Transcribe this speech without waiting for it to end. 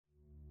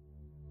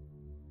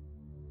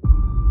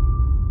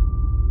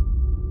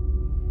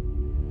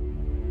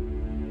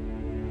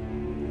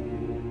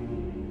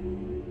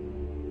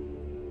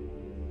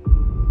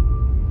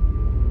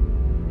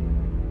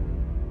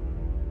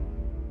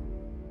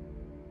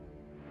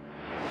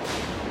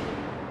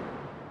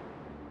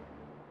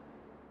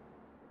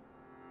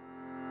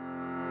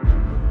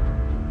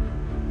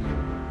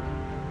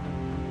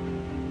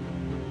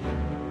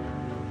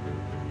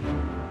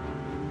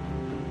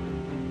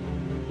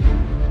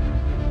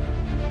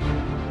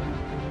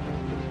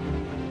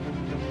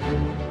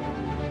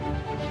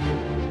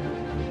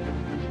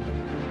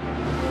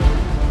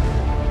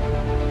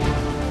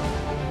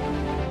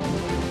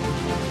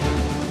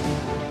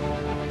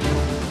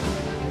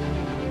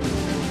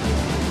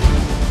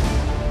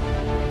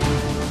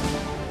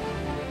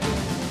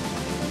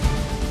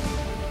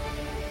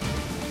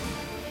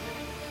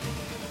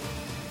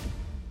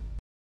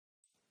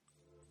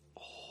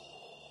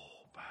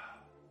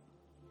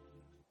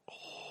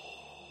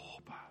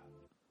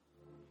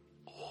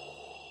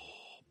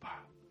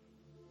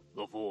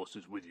Force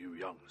is with you,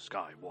 young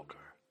Skywalker.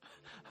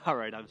 All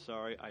right, I'm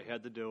sorry. I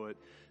had to do it.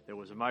 There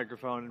was a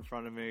microphone in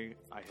front of me.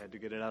 I had to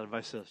get it out of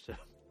my system.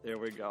 There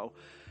we go.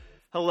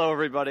 Hello,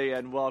 everybody,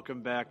 and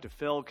welcome back to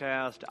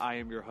Philcast. I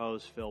am your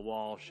host, Phil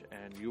Walsh,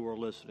 and you are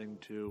listening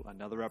to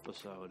another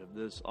episode of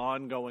this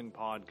ongoing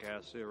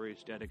podcast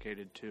series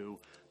dedicated to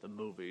the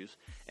movies.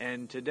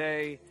 And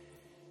today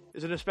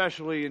is an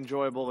especially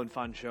enjoyable and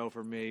fun show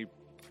for me,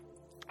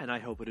 and I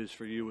hope it is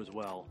for you as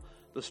well.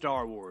 The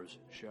Star Wars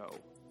Show,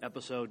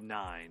 Episode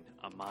 9,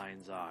 A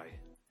Mind's Eye.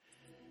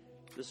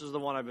 This is the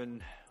one I've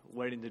been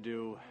waiting to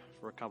do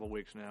for a couple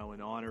weeks now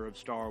in honor of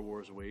Star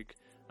Wars Week,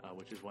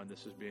 which is when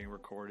this is being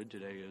recorded.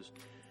 Today is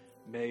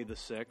May the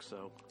 6th,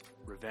 so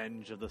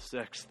Revenge of the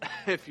 6th,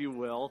 if you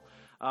will.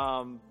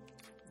 Going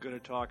to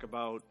talk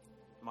about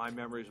my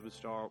memories of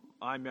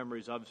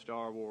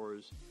Star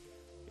Wars,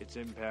 its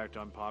impact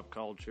on pop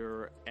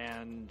culture,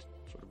 and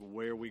sort of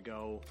where we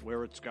go,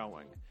 where it's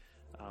going.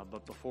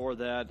 But before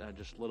that,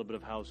 just a little bit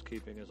of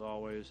housekeeping as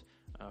always.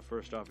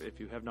 First off,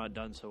 if you have not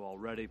done so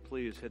already,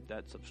 please hit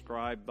that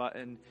subscribe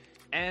button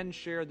and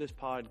share this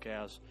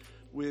podcast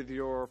with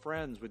your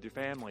friends, with your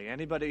family,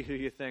 anybody who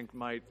you think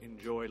might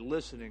enjoy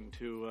listening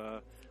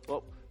to,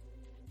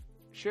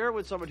 share it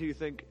with somebody who you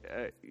think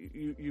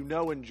you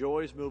know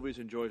enjoys movies,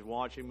 enjoys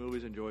watching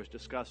movies, enjoys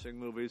discussing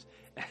movies,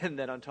 and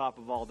that on top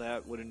of all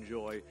that would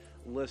enjoy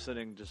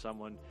listening to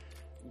someone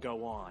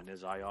go on,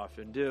 as I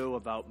often do,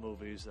 about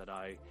movies that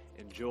I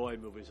enjoy,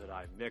 movies that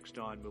I've mixed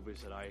on,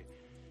 movies that I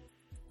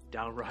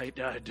downright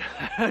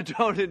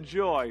don't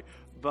enjoy.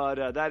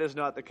 But that is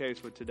not the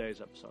case with today's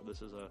episode.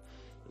 This is a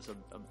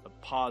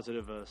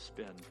positive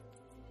spin.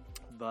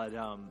 But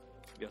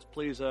yes,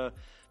 please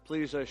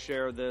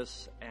share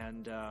this,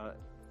 and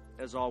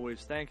as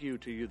always, thank you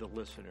to you, the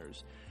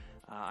listeners.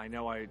 I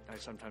know I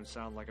sometimes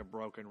sound like a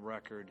broken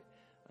record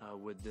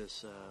with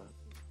this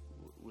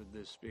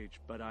speech,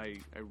 but I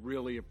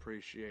really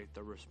appreciate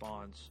the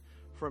response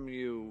from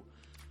you,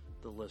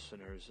 the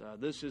listeners.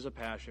 This is a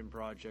passion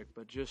project,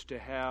 but just to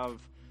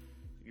have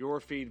your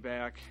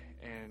feedback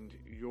and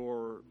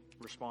your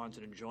response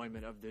and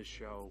enjoyment of this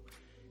show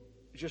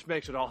just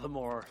makes it all the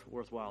more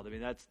worthwhile. I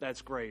mean,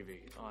 that's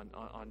gravy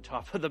on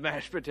top of the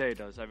mashed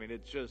potatoes. I mean,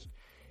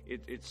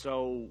 it's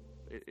so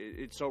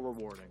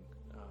rewarding,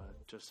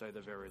 to say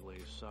the very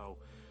least. So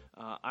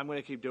I'm going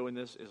to keep doing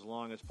this as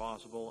long as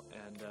possible,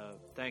 and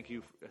thank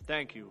you,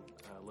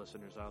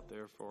 listeners out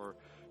there for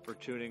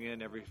tuning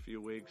in every few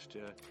weeks to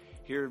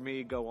hear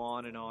me go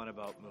on and on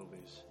about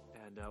movies.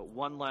 And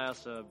one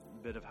last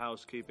bit of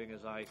housekeeping,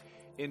 as I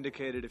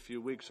indicated a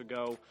few weeks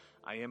ago,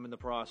 I am in the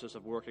process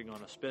of working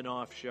on a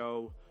spin-off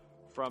show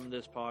from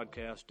this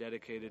podcast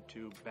dedicated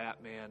to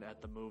Batman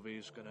at the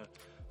Movies. Going to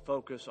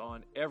focus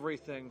on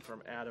everything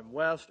from Adam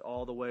West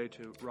all the way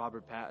to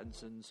Robert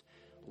Pattinson's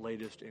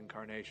latest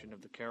incarnation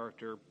of the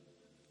character.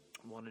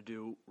 I want to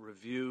do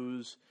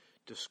reviews,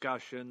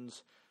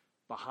 discussions,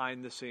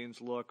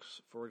 behind-the-scenes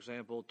looks. For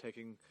example,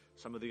 taking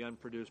some of the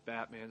unproduced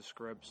Batman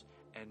scripts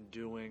and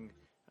doing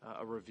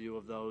a review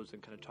of those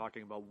and kind of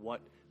talking about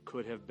what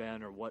could have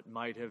been or what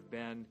might have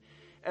been,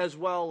 as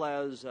well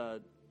as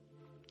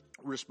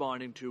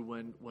responding to,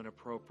 when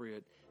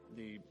appropriate,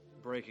 the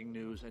breaking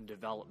news and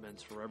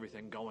developments for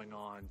everything going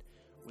on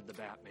with the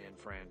Batman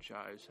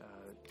franchise.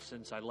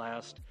 Since I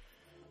last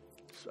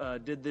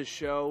did this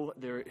show,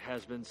 there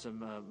has been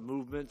some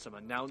movement, some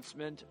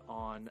announcement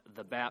on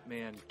The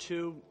Batman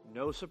 2.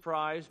 No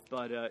surprise,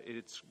 but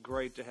it's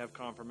great to have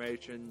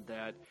confirmation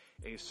that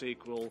a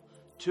sequel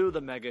to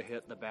the mega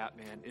hit The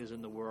Batman is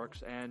in the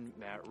works, and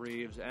Matt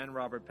Reeves and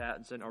Robert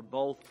Pattinson are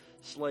both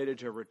slated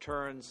to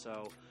return,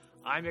 so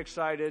I'm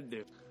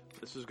excited.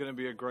 This is going to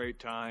be a great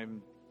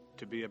time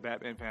to be a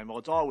Batman fan. Well,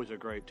 it's always a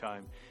great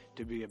time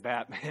to be a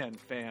Batman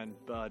fan,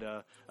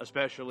 but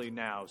especially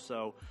now.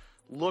 So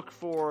look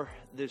for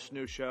this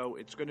new show.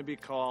 It's going to be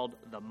called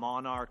The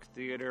Monarch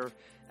Theater,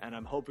 and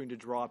I'm hoping to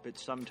drop it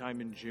sometime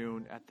in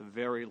June, at the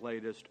very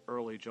latest,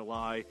 early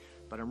July.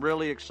 But I'm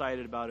really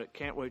excited about it.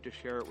 Can't wait to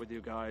share it with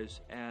you guys,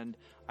 and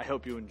I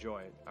hope you enjoy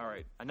it. All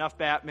right, enough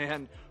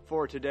Batman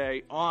for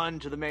today. On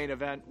to the main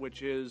event,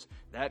 which is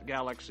that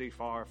galaxy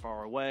far,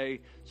 far away.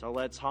 So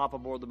let's hop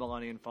aboard the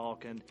Millennium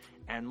Falcon,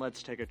 and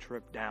let's take a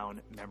trip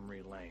down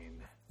memory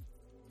lane.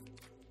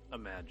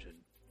 Imagine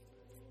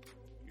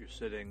you're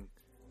sitting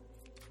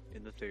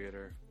in the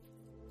theater,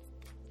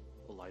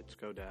 the lights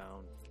go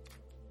down,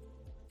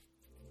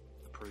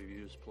 the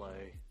previews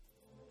play,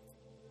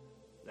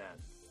 then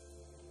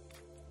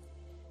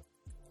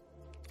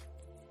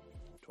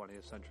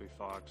 20th Century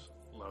Fox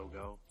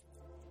logo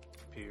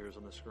appears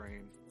on the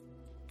screen.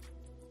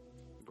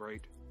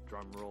 Great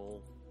drum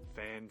roll,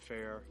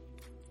 fanfare,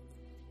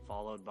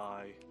 followed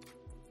by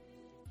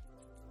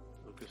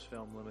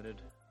Lucasfilm Limited,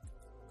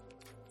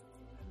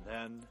 and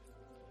then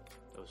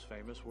those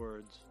famous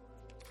words,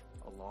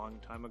 "A long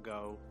time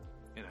ago,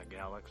 in a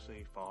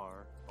galaxy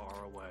far,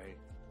 far away,"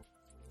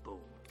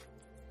 boom,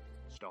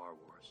 Star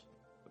Wars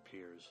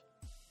appears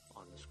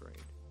on the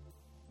screen.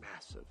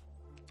 Massive,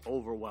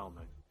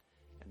 overwhelming,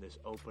 and this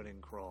opening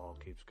crawl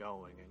keeps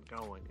going and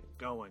going and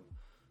going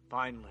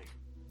Finally,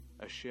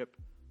 a ship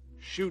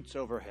shoots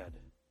overhead,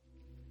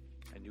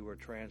 and you are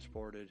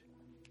transported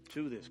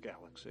to this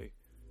galaxy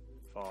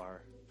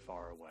far,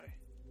 far away.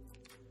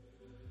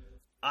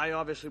 I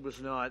obviously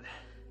was not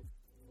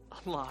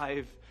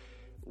alive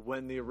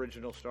when the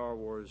original Star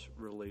Wars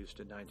released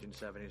in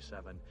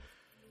 1977,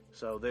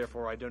 so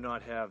therefore I do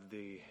not have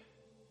the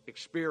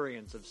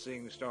experience of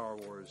seeing Star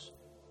Wars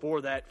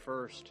for that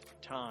first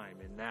time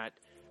in that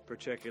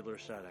particular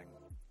setting.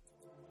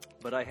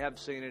 But I have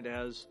seen it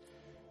as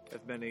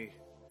many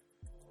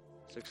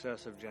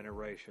successive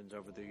generations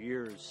over the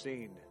years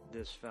seen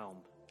this film,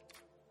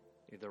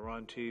 either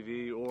on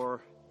TV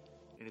or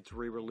in its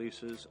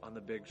re-releases on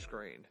the big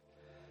screen.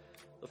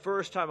 The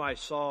first time I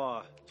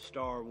saw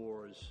Star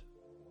Wars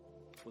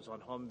was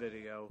on home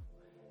video,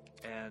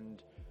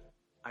 and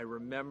I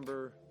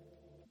remember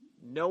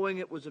knowing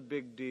it was a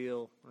big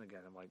deal.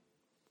 Again, I'm like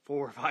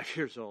 4 or 5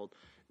 years old,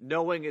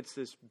 knowing it's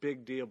this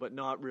big deal, but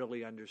not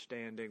really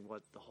understanding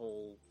what the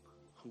whole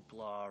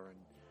hoopla and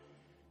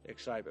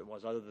excitement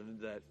was, other than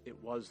that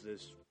it was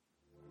this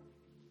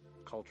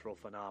cultural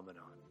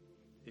phenomenon,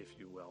 if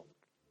you will.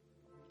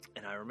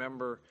 And I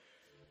remember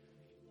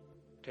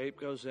tape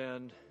goes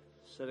in,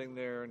 sitting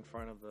there in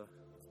front of the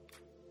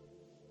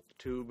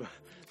tube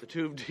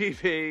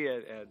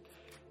TV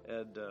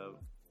and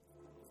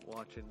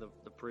watching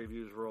the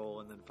previews roll,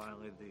 and then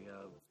finally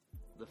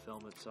the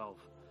film itself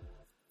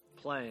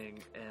playing.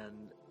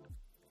 And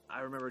I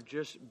remember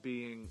just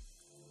being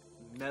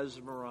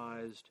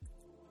mesmerized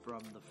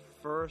from the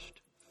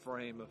first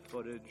frame of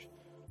footage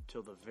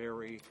till the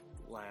very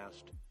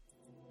last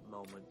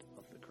moment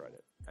of the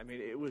credit. I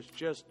mean, it was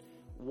just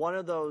one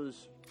of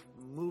those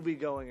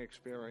movie-going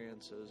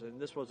experiences, and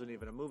this wasn't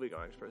even a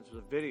movie-going experience, it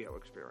was a video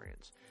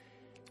experience,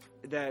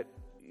 that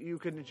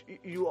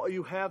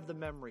you have the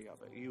memory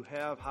of it. You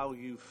have how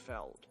you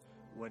felt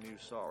when you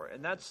saw it.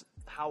 And that's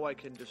how I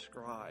can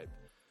describe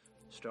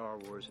Star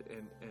Wars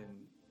in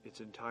its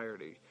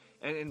entirety.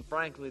 And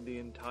frankly, the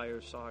entire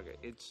saga.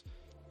 It's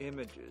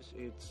images,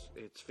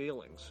 it's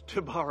feelings,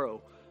 to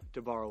borrow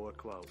a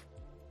quote.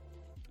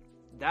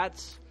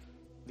 That's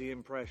the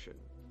impression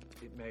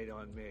it made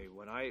on me.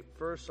 When I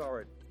first saw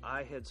it,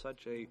 I had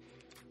such a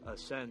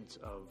sense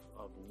of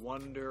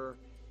wonder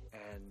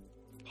and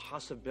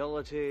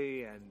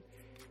possibility, and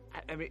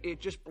I mean, it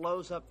just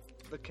blows up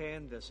the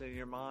canvas in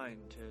your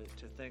mind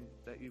to think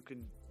that you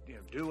can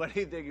do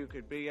anything, you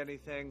could be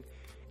anything,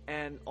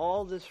 and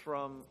all this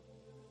from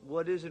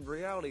what is in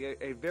reality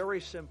a very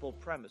simple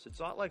premise.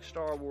 It's not like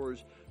Star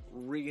Wars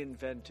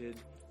reinvented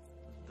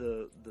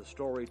the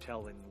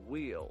storytelling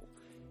wheel.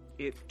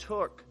 It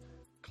took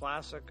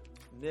classic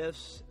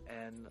myths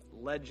and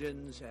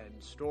legends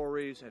and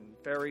stories and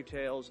fairy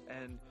tales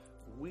and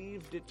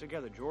weaved it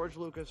together. George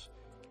Lucas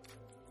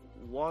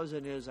was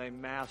and is a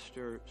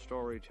master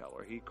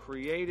storyteller. He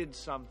created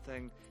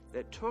something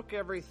that took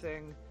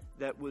everything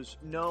that was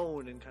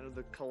known in kind of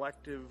the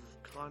collective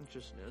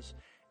consciousness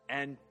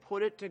and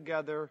put it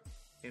together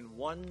in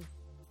one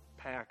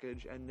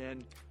package, and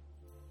then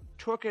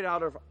took it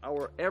out of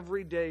our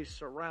everyday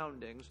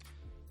surroundings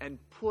and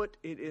put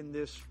it in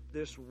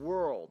this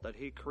world that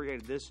he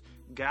created, this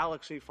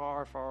galaxy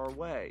far, far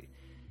away.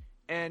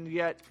 And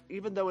yet,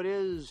 even though it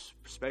is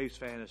space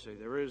fantasy,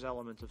 there is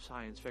elements of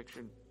science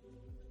fiction,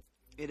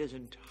 it is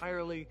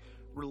entirely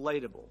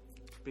relatable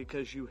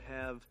because you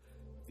have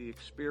the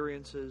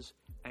experiences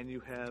and you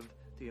have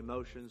the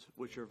emotions,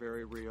 which are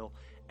very real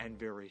and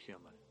very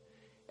human.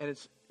 And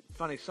it's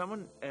funny,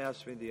 someone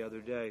asked me the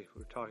other day,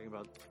 we were talking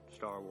about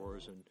Star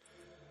Wars and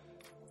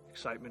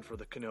excitement for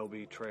the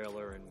Kenobi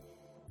trailer and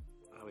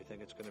how we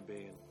think it's going to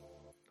be, and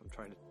I'm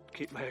trying to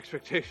keep my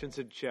expectations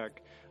in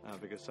check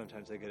because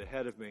sometimes they get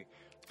ahead of me.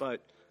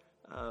 But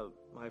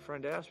my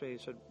friend asked me, he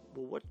said,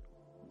 well,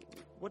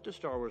 what does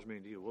Star Wars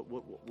mean to you?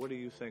 What do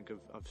you think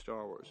of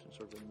Star Wars, and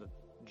sort of in the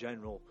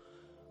general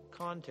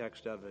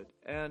context of it?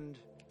 And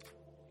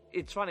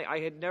it's funny,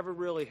 I had never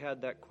really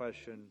had that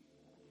question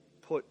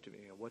put to me.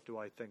 What do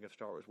I think of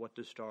Star Wars? What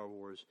does Star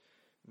Wars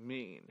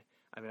mean?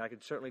 I mean, I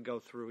could certainly go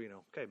through,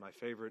 okay, my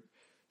favorite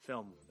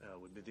film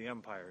would be The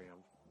Empire,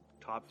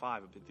 top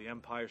 5 would be The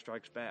Empire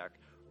Strikes Back,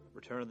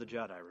 Return of the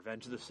Jedi,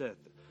 Revenge of the Sith,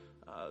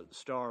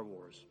 Star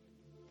Wars,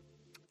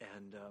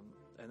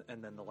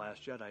 and then The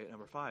Last Jedi at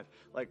number 5.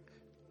 Like,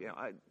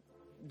 I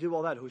do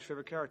all that. Who's your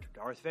favorite character?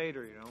 Darth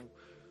Vader,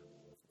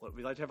 What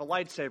we like to have a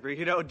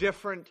lightsaber,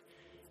 different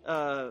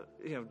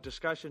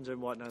discussions and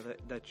whatnot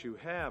that you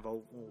have.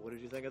 Oh, well, what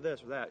did you think of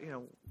this or that?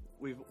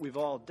 We've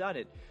all done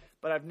it,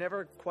 but I've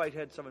never quite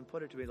had someone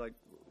put it to me like,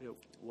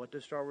 what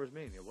does Star Wars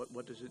mean?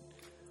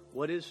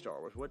 What is Star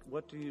Wars?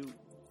 What do you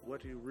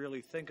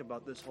really think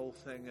about this whole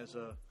thing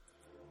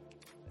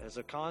as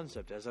a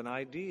concept, as an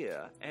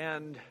idea?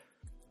 And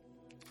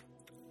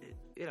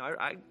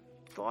I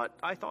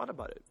thought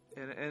about it,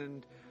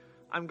 and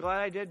I'm glad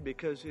I did,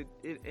 because it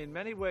in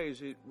many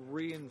ways it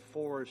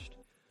reinforced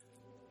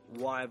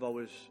why I've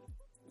always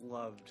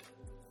loved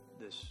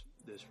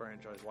this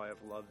franchise, why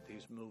I've loved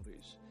these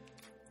movies,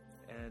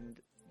 and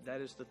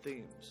that is the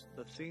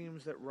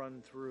themes that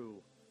run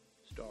through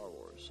Star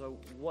Wars. So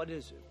what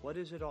is it? What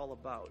is it all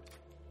about?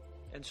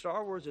 And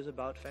Star Wars is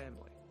about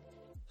family.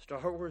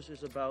 Star Wars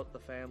is about the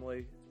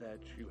family that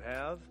you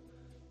have.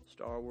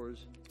 Star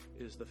Wars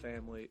is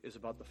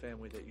about the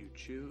family that you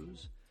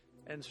choose.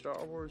 And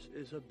Star Wars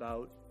is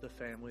about the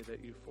family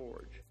that you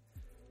forge.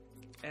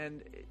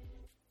 And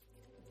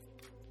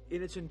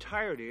in its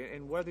entirety,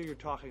 and whether you're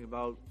talking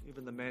about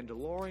even The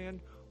Mandalorian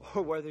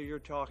or whether you're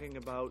talking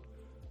about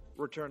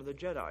Return of the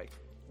Jedi,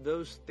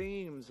 those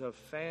themes of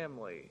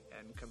family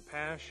and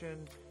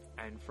compassion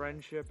and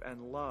friendship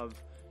and love,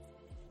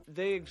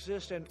 they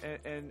exist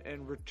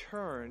and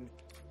return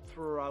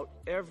throughout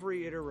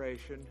every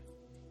iteration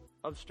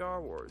of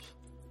Star Wars.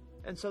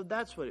 And so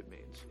that's what it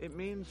means. It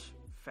means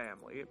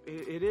family.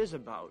 It is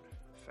about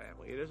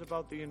family. It is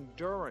about the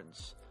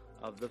endurance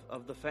of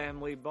the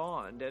family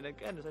bond. And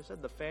again, as I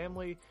said, the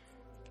family,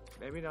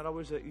 maybe not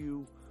always that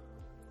you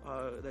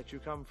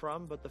come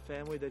from, but the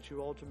family that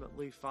you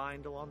ultimately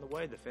find along the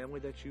way, the family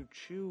that you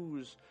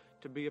choose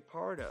to be a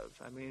part of.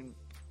 I mean,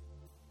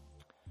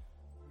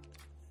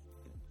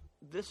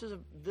 this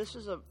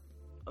is a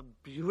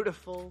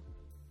beautiful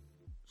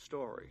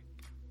story,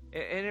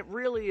 and it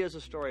really is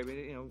a story. I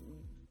mean,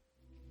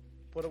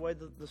 put away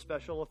the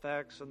special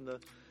effects and the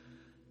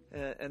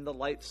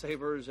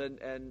lightsabers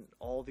and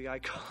all the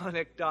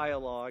iconic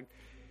dialogue.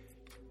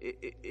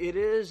 It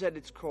is at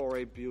its core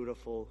a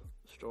beautiful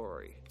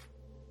story,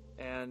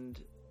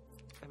 and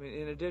I mean,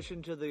 in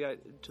addition to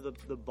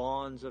the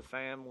bonds of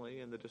family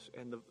and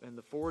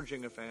the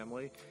forging of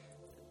family,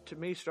 to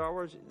me, Star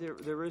Wars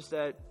there is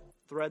that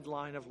thread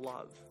line of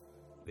love,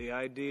 the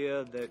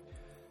idea that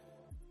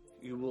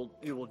you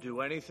will do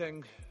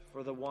anything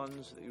for the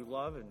ones that you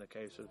love. In the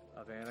case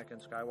of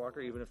Anakin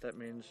Skywalker, even if that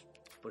means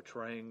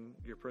betraying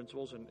your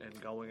principles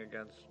and going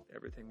against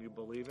everything you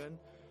believe in,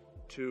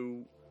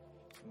 to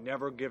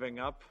never giving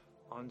up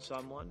on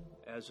someone,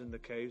 as in the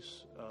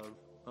case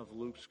of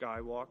Luke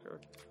Skywalker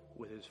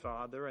with his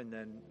father, and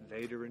then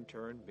Vader in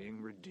turn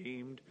being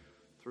redeemed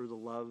through the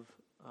love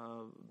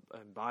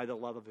and by the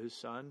love of his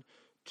son,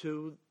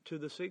 to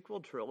the sequel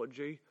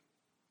trilogy,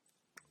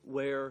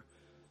 where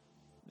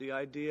the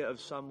idea of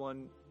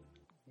someone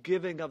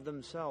giving of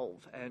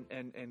themselves and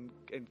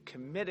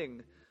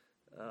committing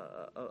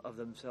of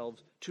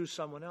themselves to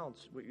someone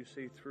else, what you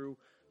see through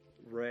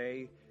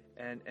Rey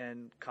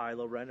and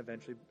Kylo Ren,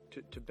 eventually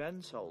to Ben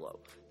Solo.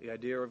 The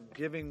idea of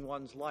giving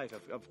one's life,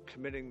 of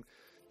committing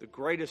the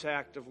greatest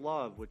act of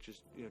love, which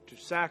is to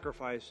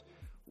sacrifice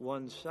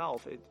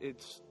oneself.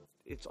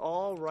 It's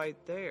all right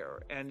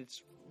there, and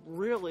it's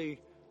really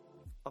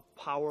a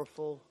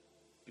powerful,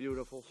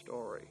 beautiful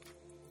story.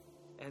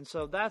 And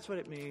so that's what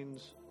it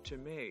means to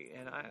me.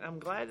 And I'm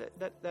glad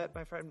that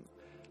my friend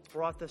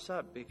brought this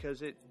up,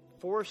 because it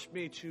forced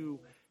me to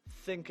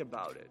think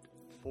about it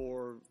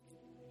for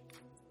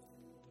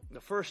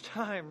the first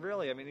time,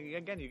 really. I mean,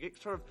 again, you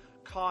get sort of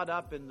caught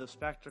up in the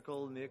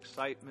spectacle and the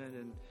excitement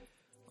and,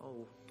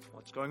 oh,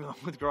 what's going on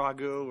with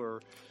Grogu,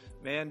 or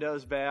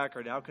Mando's back,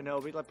 or now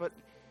Kenobi. But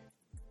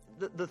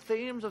the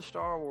themes of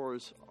Star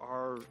Wars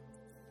are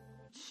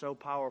so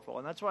powerful,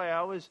 and that's why I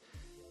always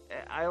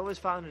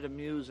found it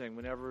amusing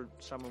whenever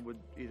someone would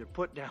either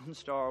put down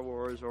Star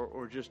Wars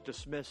or just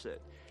dismiss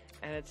it.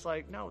 And it's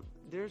like, no,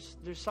 there's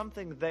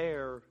something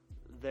there.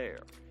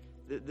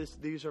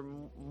 These are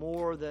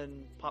more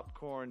than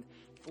popcorn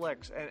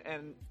flicks.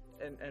 And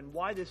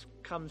why this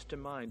comes to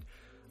mind,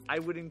 I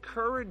would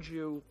encourage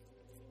you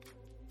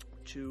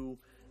to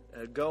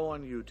go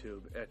on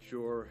YouTube at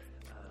your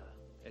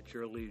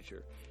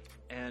leisure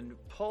and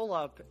pull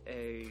up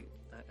an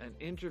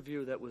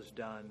interview that was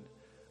done,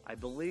 I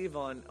believe,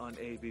 on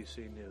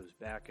ABC News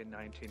back in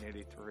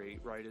 1983,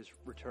 right as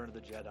Return of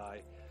the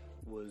Jedi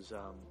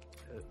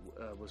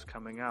was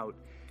coming out.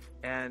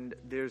 And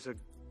there's a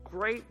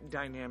great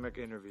dynamic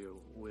interview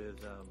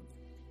with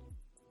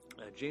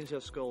Gene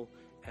Siskel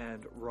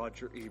and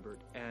Roger Ebert,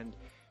 and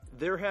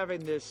they're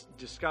having this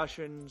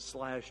discussion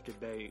 /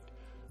 debate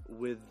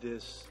with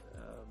this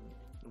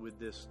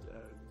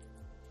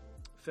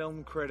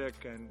film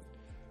critic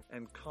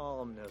and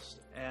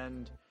columnist,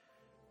 and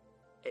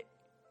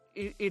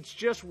it's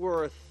just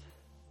worth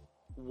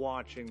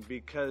watching,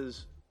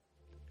 because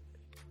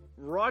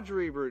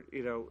Roger Ebert,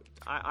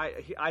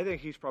 I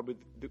think he's probably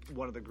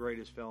one of the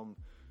greatest film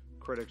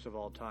critics of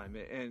all time,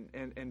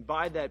 and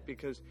by that,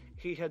 because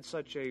he had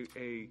such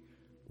a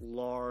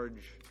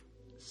large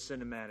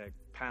cinematic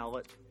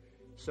palette,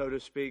 so to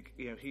speak.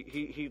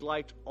 He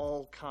liked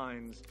all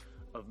kinds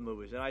of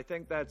movies, and I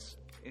think that's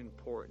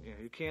important.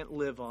 You can't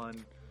live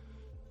on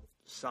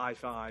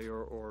sci-fi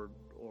or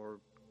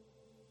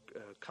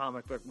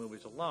comic book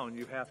movies alone.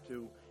 You have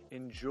to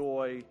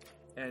enjoy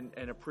and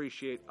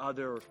appreciate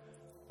other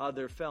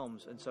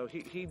films, and so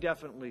he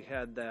definitely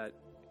had that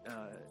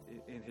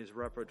in his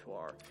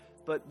repertoire.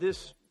 But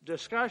this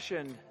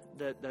discussion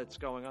that's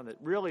going on, that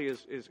really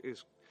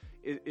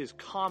is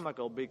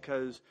comical,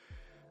 because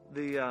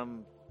the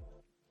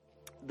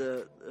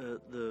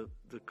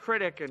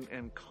critic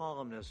and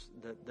columnist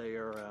that they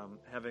are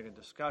having a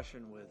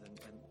discussion with, and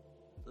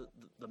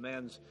the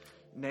man's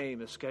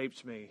name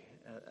escapes me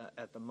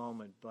at the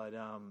moment, but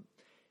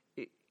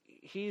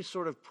he's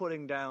sort of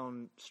putting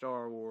down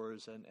Star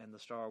Wars and the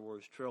Star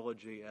Wars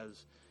trilogy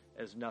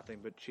as nothing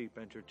but cheap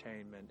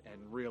entertainment, and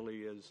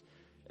really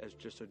as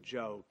just a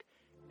joke.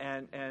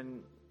 And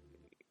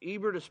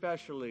Ebert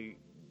especially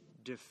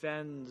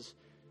defends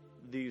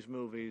these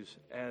movies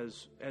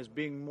as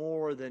being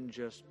more than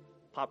just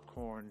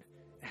popcorn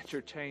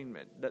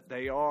entertainment, that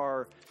they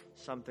are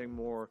something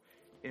more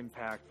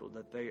impactful,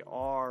 that they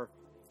are,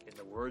 in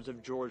the words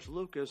of George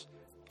Lucas,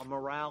 a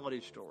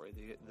morality story,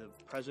 the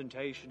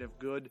presentation of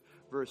good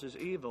versus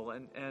evil.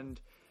 And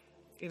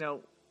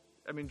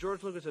I mean,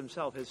 George Lucas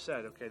himself has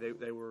said, okay,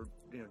 they were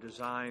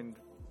designed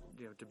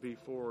to be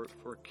for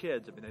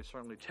kids. I mean, they've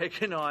certainly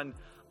taken on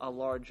a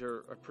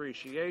larger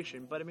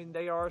appreciation, but I mean,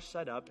 they are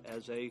set up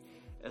as a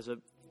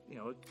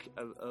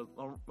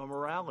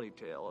morality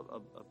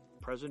tale, a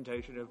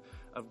presentation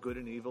of good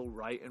and evil,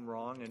 right and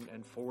wrong,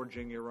 and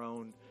forging your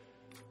own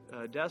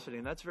destiny.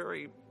 And that's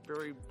very,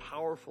 very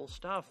powerful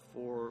stuff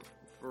for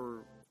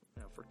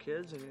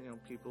kids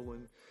and people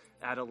in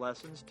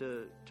adolescence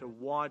to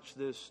watch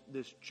this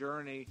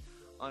journey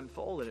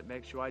unfold, and it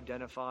makes you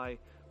identify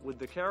with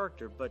the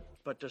character.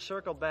 But to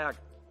circle back,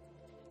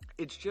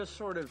 it's just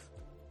sort of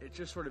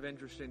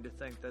interesting to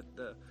think that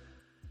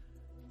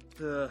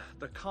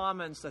the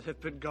comments that have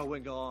been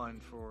going on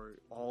for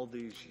all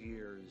these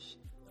years,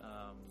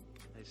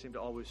 they seem to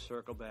always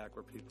circle back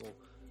where people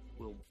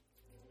will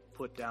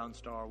put down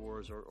Star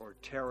Wars or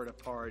tear it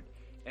apart,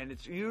 and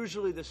it's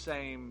usually the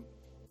same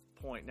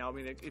point. Now, I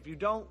mean, if you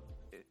don't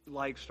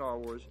like Star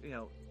Wars,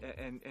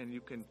 and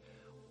you can,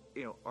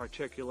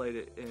 articulate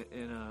it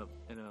in a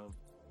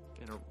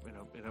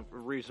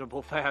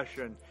reasonable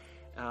fashion,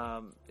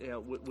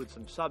 with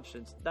some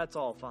substance, that's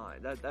all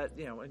fine. That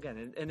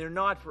again, and they're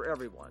not for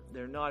everyone.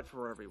 They're not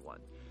for everyone.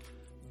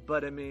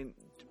 But I mean,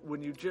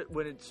 when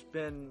it's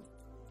been,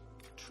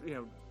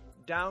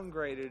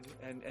 downgraded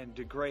and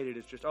degraded,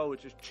 it's just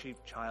cheap,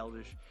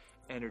 childish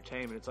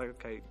entertainment. It's like,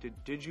 okay,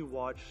 did you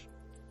watch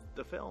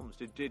the films?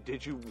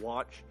 Did you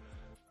watch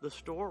the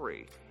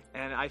story?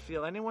 And I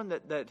feel anyone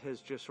that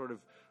has just sort of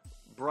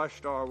brushed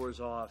Star Wars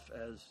off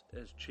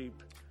as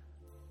cheap,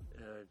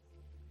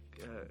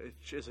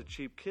 as a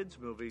cheap kids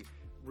movie,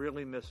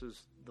 really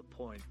misses the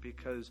point,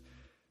 because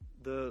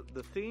the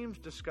themes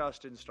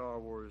discussed in Star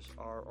Wars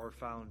are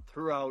found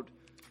throughout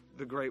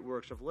the great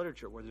works of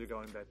literature, whether you're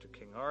going back to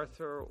King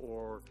Arthur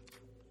or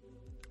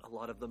a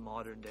lot of the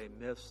modern day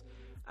myths.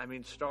 I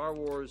mean, Star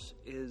Wars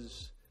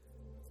is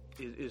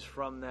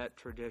from that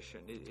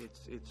tradition.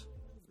 It's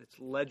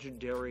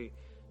legendary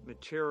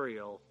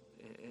material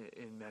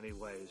in many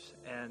ways,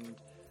 and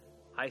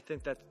I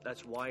think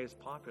that's why it's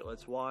popular.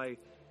 That's why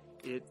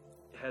it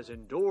has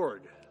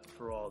endured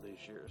for all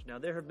these years. Now,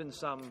 there have been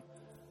some,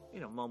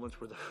 moments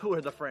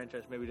where the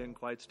franchise maybe didn't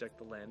quite stick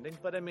the landing,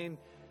 but I mean,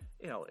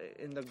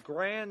 in the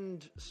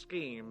grand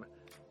scheme,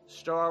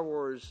 Star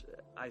Wars,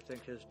 I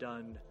think, has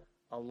done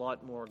a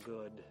lot more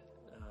good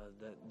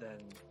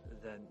than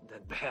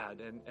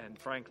bad, and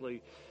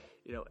frankly,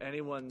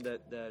 anyone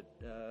that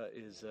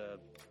is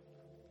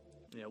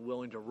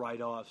willing to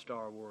write off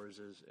Star Wars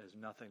as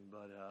nothing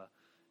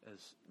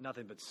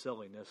but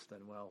silliness,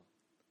 then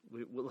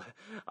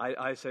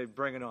I say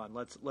bring it on.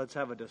 Let's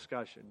have a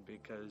discussion,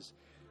 because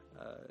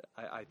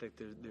I think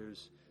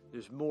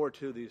there's more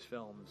to these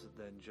films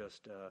than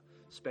just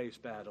space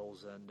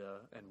battles and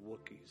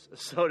Wookiees,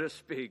 so to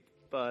speak.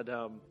 But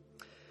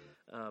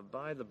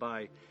by the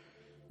by,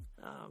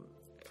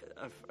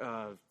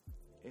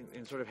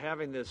 in sort of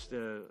having this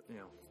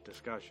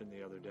discussion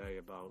the other day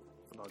about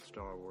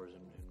Star Wars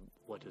and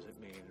what does it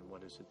mean and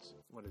what is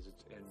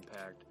its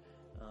impact,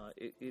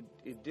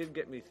 it did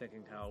get me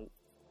thinking how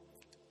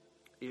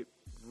it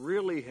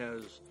really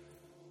has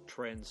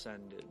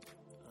transcended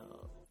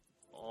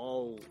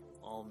all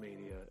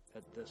media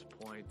at this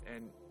point,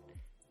 and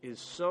is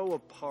so a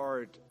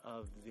part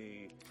of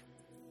the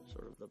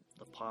sort of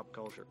the pop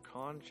culture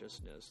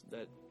consciousness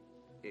that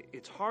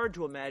it's hard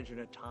to imagine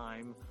a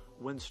time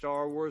when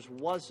Star Wars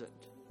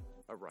wasn't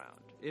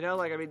around.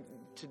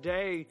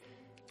 Today,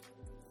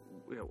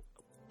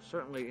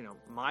 certainly,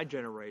 my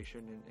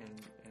generation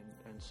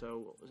and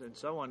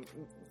so on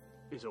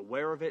is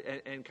aware of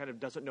it and kind of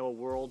doesn't know a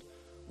world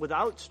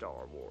without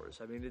Star Wars.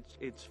 I mean,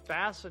 it's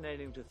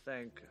fascinating to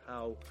think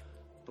how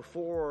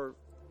before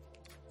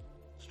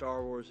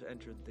Star Wars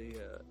entered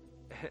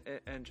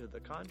the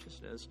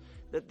consciousness,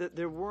 that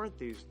there weren't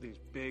these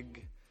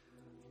big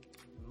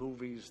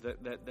movies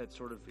that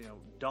sort of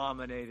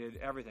dominated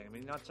everything. I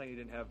mean, not saying you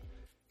didn't have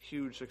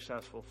huge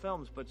successful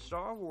films, but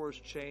Star Wars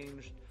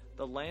changed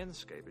the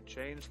landscape. It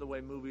changed the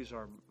way movies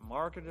are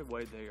marketed, the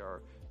way they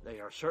are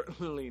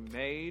certainly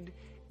made,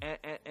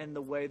 and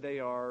the way they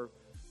are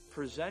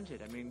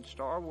presented. I mean,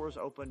 Star Wars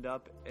opened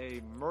up a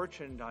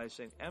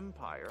merchandising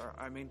empire.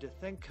 I mean, to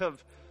think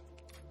of,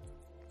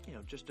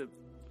 just to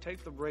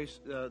take the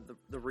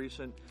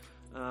recent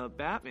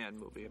Batman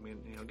movie. I mean,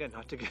 again,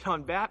 not to get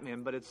on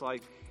Batman, but it's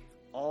like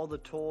all the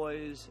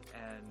toys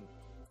and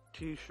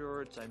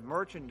T-shirts and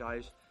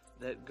merchandise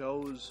that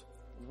goes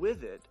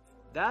with it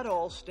that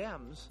all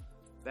stems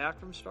back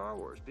from Star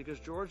Wars, because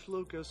George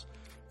Lucas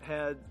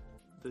had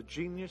the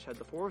genius, had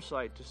the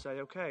foresight to say,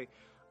 okay,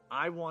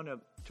 I want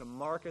to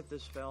market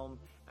this film,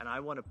 and I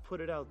want to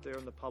put it out there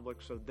in the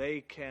public so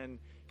they can,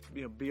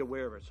 be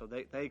aware of it, so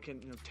they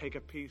can, take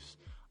a piece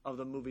of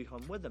the movie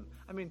home with them.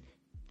 I mean,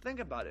 think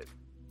about it.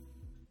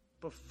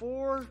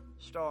 Before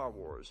Star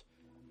Wars,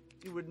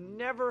 you would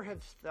never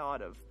have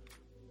thought of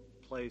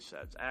play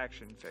sets,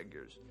 action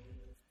figures,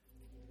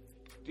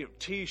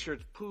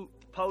 T-shirts,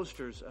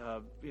 posters,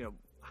 the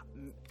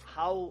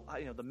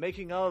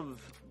making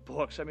of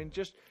books. I mean,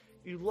 just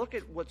you look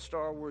at what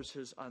Star Wars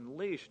has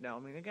unleashed. Now, I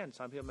mean, again,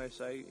 some people may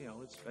say,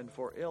 it's been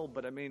for ill,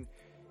 but I mean,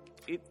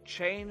 it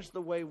changed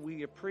the way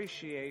we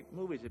appreciate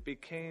movies. It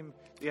became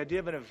the idea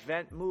of an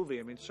event movie.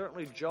 I mean,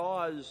 certainly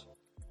Jaws,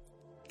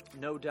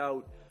 no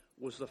doubt,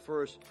 was the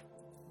first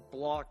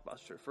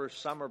blockbuster,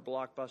 first summer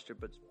blockbuster,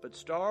 but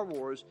Star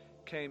Wars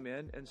came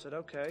in and said,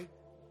 okay,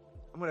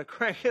 I'm going to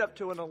crank it up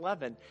to an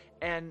 11.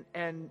 And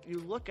you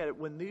look at it,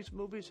 when these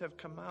movies have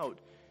come out,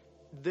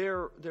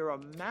 they're a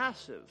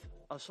massive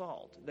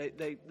assault.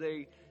 They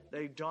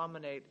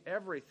dominate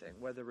everything,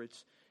 whether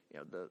it's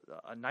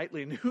a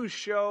nightly news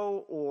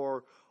show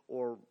or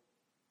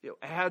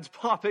ads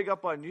popping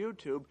up on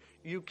YouTube.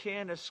 You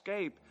can't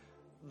escape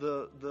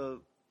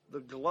the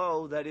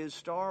glow that is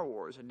Star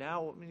Wars. And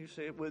now, I mean, you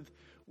see it with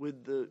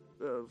the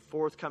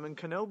forthcoming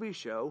Kenobi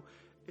show.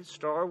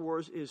 Star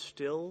Wars is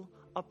still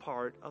a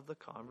part of the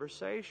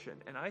conversation.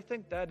 And I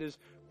think that is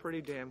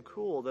pretty damn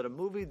cool, that a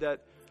movie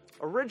that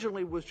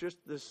originally was just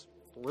this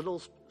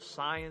little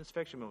science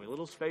fiction movie,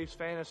 little space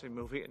fantasy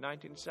movie in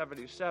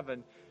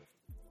 1977,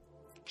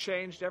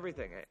 changed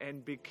everything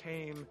and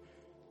became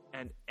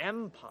an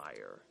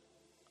empire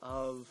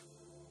of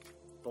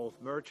both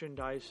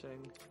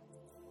merchandising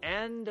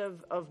and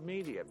of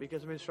media.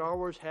 Because, I mean, Star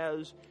Wars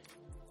has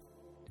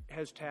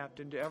tapped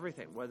into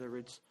everything, whether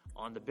it's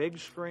on the big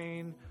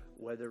screen,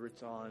 whether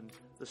it's on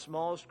the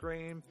small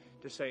screen,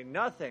 to say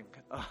nothing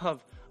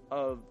of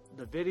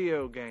the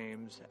video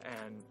games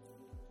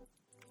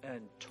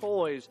and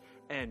toys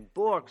and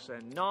books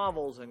and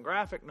novels and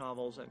graphic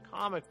novels and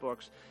comic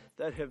books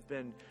that have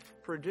been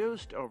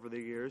produced over the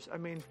years. I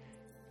mean,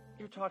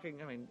 you're talking,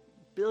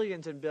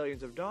 billions and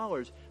billions of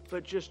dollars,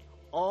 but just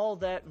all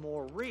that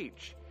more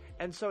reach.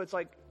 And so it's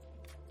like,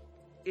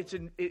 it's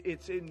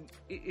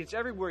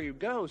everywhere you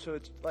go. So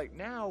it's like,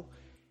 now,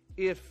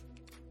 if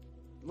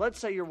let's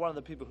say you're one of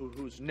the people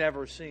who's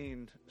never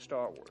seen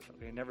Star Wars,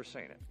 okay, never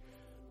seen it,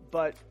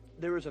 but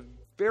there is a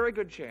very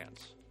good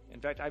chance, in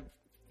fact, I've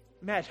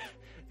met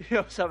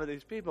some of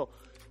these people,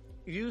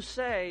 you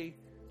say,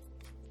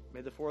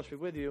 may the Force be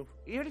with you,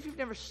 even if you've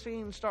never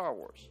seen Star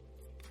Wars,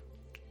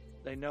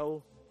 they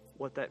know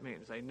what that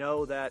means. They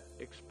know that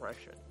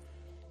expression.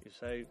 You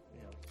say,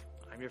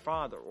 I'm your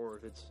father, or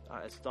if it's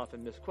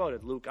often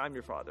misquoted, Luke, I'm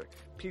your father.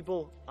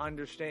 People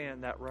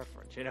understand that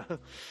reference,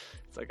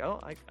 It's like, oh,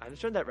 I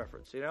understood that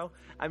reference,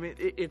 I mean,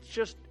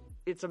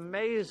 it's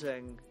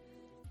amazing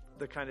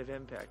the kind of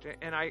impact.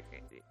 And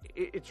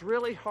it's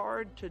really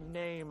hard to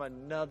name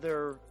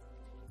another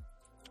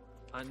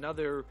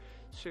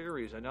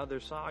series, another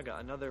saga,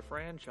 another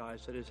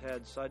franchise that has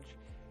had such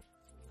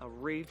a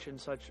reach and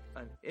such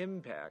an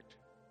impact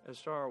as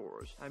Star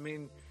Wars. I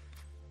mean,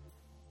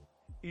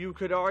 you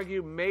could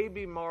argue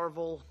maybe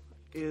Marvel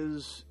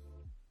is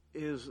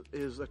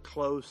a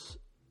close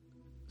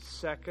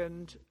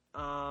second,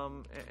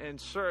 and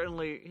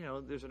certainly,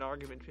 there's an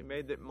argument to be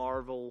made that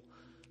Marvel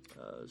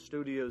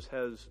Studios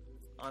has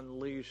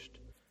unleashed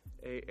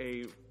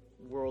a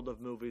world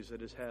of movies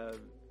that has had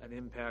an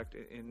impact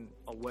in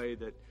a way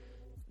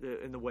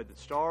in the way that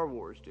Star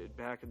Wars did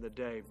back in the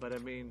day. But I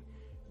mean,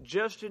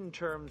 just in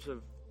terms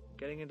of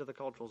getting into the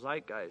cultural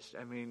zeitgeist,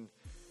 I mean,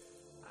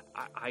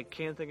 I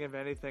can't think of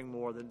anything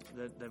more than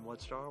what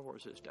Star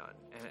Wars has done.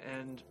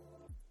 And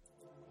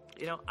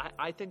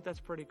I think that's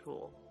pretty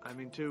cool. I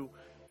mean,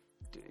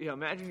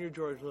 imagine you're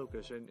George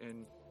Lucas,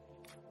 and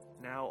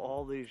now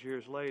all these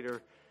years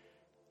later,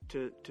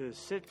 to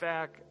sit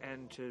back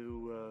and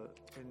to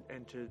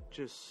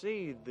just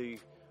see the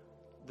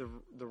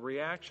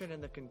reaction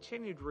and the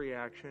continued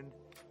reaction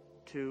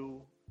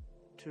to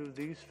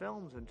these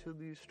films and to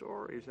these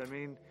stories. I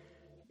mean,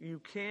 you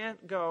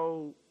can't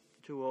go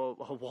to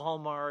a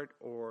Walmart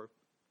or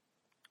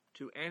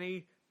to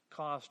any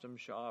costume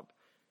shop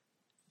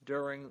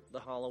during the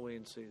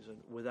Halloween season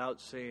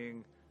without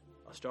seeing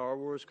a Star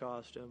Wars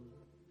costume,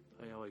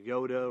 a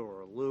Yoda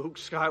or a Luke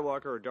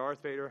Skywalker or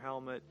Darth Vader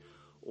helmet,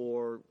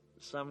 or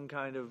some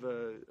kind of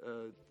a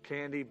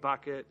candy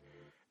bucket.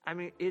 I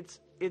mean,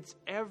 it's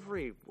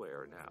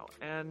everywhere now.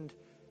 And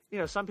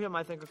some people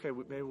might think, okay,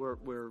 maybe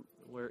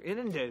we're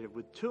inundated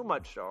with too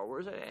much Star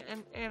Wars,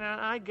 and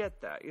I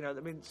get that. I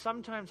mean,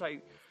 sometimes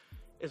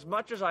as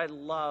much as I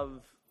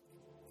love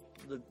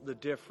the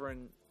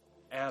different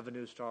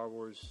avenues Star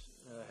Wars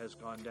has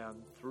gone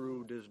down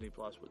through Disney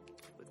Plus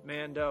with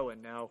Mando,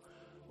 and now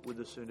with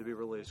the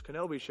soon-to-be-released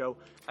Kenobi show,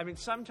 I mean,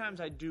 sometimes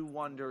I do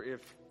wonder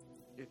if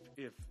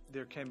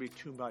there can be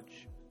too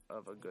much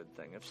of a good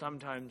thing. If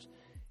sometimes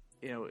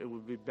it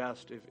would be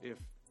best if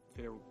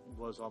there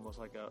was almost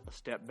like a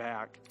step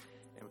back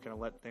and we kind of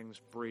let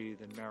things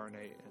breathe and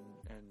marinate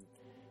and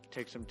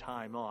take some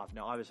time off.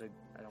 Now, obviously,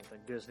 I don't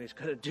think Disney's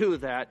going to do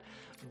that,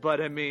 but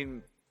I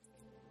mean,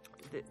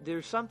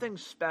 there's something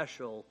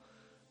special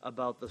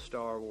about the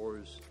Star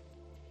Wars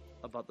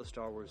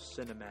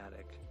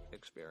cinematic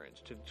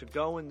experience. To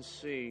go and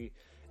see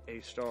a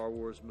Star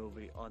Wars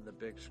movie on the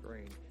big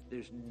screen,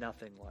 there's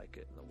nothing like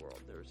it in the world.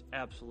 There's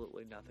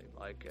absolutely nothing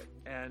like it,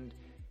 and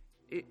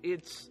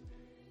it's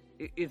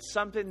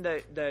something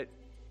that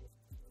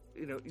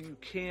you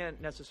can't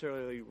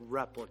necessarily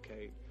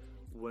replicate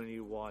when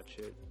you watch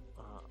it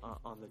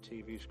on the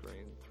TV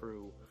screen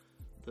through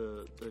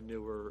the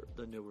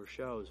newer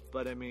shows.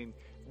 But I mean,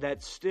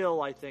 that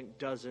still, I think,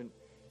 doesn't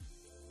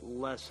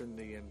lessen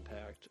the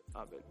impact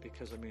of it,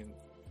 because I mean,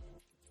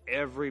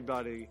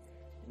 everybody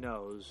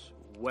knows,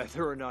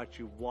 whether or not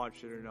you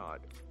watch it or not,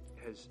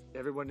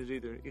 everyone is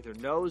either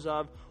knows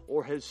of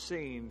or has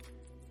seen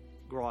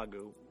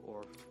Grogu,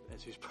 or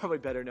as he's probably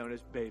better known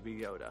as Baby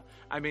Yoda.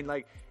 I mean,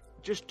 like,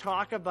 just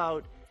talk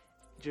about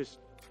just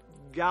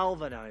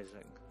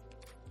galvanizing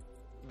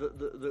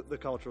the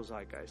cultural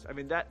zeitgeist. I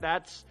mean,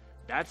 that's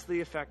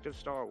the effect of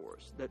Star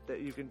Wars.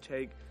 That you can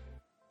take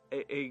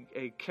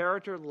a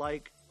character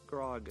like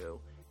Grogu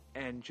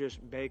and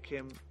just make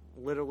him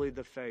literally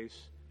the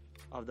face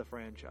of the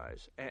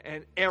franchise,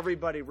 and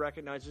everybody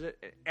recognizes it,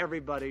 and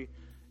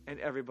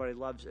everybody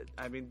loves it.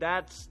 I mean,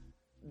 that's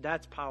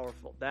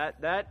powerful.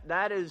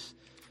 That is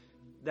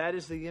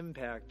the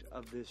impact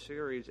of this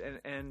series,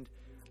 and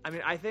I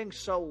mean, I think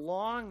so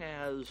long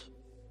as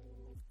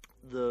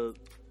the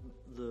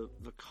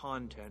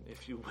content,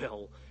 if you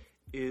will,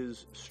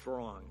 is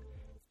strong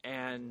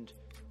and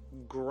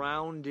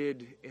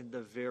grounded in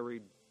the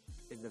very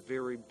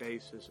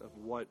basis of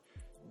what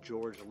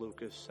George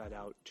Lucas set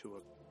out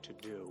to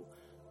do,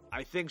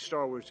 I think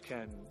Star Wars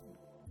can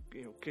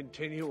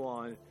continue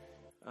on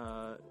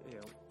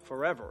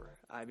forever.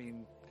 I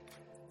mean,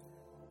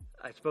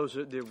 I suppose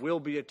there will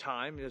be a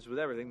time, as with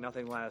everything,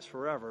 nothing lasts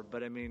forever,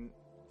 but I mean,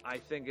 I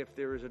think if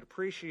there is an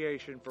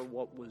appreciation for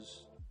what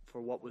was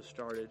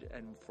started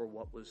and for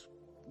what was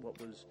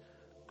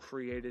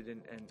created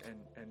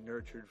and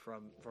nurtured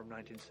from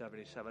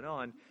 1977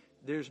 on,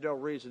 there's no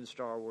reason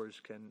Star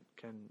Wars can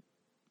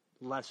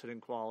lessen in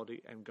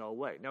quality and go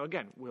away. Now,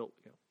 again,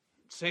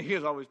 seeing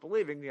is always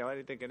believing.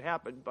 Anything can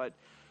happen, but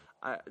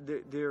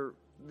there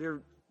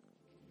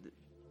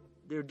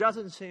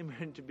doesn't seem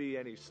to be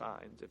any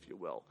signs, if you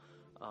will,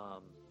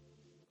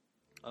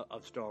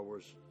 of Star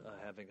Wars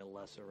having a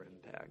lesser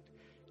impact.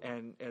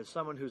 And as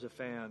someone who's a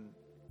fan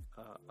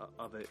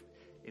of it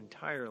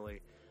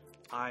entirely,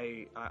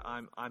 I'm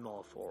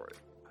all for it.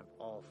 I'm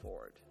all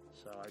for it.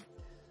 So I've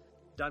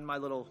done my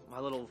little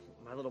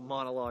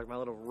monologue, my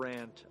little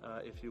rant,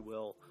 if you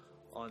will,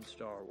 on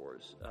Star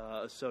Wars,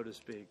 so to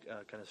speak,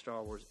 kind of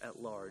Star Wars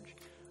at large.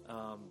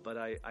 But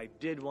I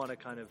did want to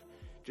kind of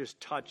just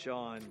touch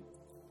on,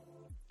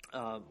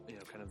 kind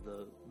of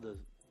the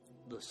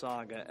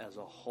saga as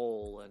a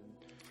whole, and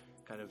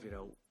kind of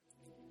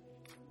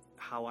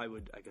how I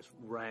would, I guess,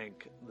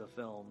 rank the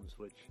films,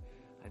 which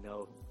I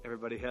know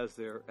everybody has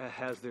their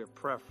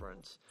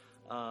preference.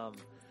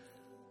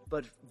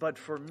 But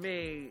for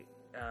me,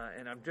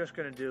 and I'm just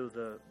going to do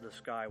the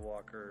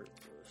Skywalker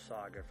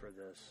saga for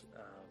this,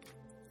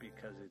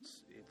 because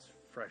it's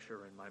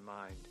fresher in my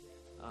mind.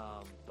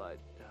 But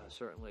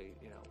certainly,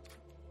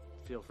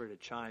 feel free to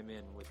chime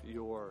in with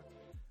your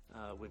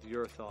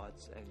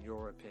thoughts and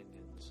your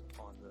opinions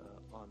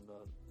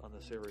on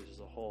the series as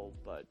a whole.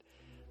 But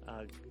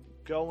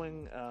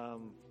going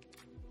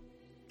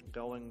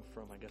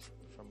from, I guess,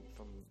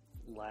 from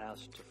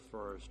last to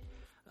first,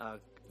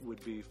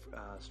 would be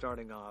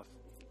starting off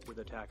with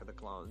Attack of the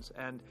Clones.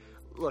 And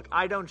look,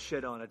 I don't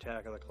shit on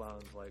Attack of the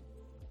Clones like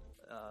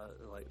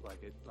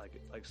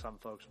some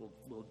folks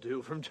will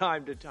do from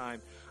time to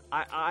time.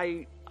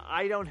 I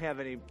don't have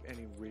any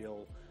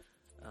real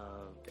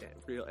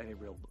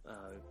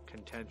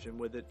contention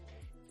with it.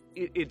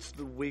 It's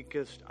the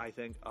weakest, I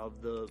think,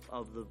 of the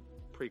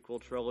prequel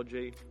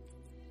trilogy.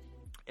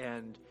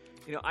 And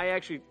I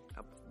actually,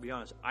 I'll be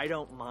honest, I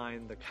don't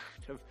mind the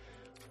kind of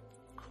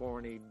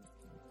corny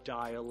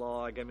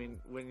dialogue. I mean,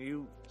 when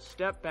you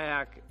step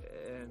back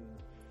and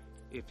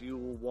if you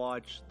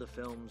watch the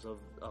films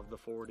of the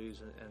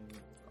 40s and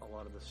a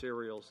lot of the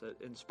serials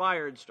that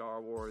inspired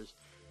Star Wars,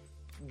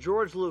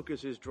 George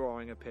Lucas is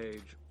drawing a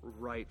page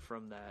right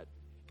from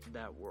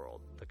that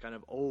world. The kind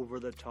of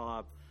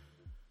over-the-top,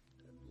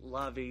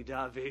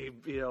 lovey-dovey,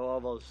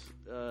 almost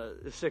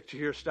sick to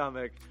your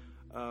stomach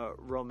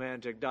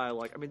romantic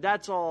dialogue. I mean,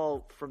 that's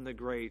all from the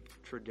great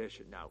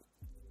tradition. Now,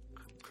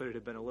 could it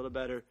have been a little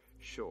better?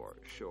 Sure.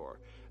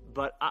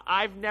 But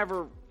I've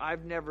never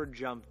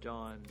jumped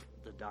on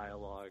the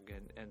dialogue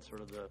and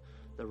sort of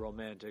the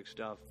romantic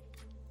stuff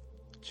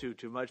too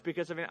much,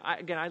 because I mean,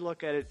 I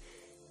look at it.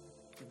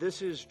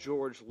 This is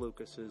George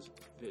Lucas's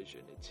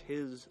vision. It's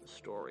his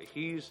story.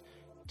 He's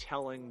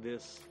telling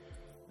this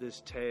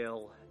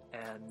tale,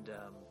 and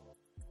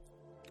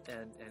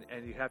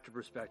and you have to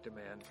respect a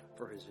man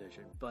for his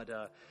vision. But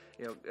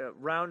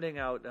rounding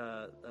out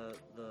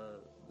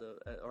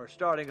or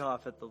starting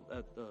off at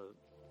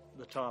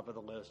the top of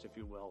the list, if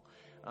you will,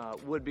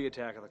 would be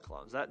Attack of the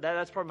Clones.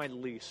 That's probably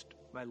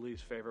my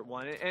least favorite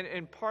one,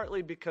 and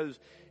partly because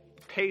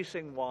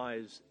pacing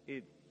wise,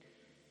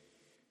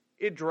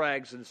 it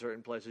drags in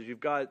certain places. You've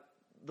got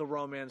the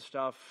romance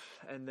stuff,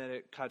 and then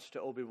it cuts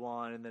to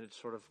Obi-Wan, and then it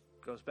sort of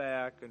goes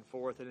back and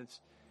forth, and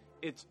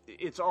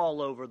it's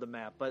all over the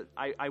map. But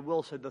I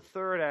will say the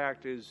third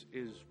act is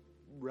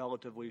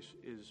relatively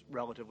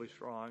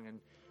strong, and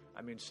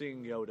I mean,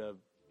 seeing Yoda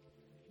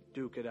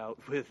duke it out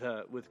with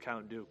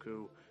Count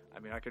Dooku, I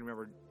mean, I can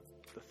remember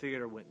the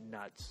theater went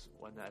nuts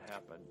when that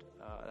happened.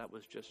 That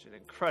was just an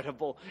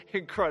incredible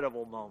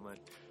moment.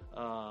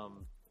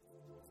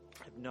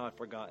 I've not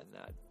forgotten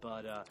that.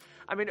 But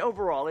I mean,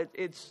 overall,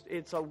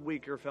 it's a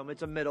weaker film.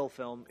 It's a middle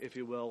film, if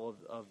you will,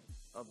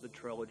 of the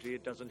trilogy.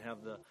 It doesn't have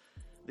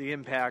the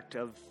impact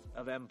of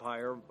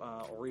Empire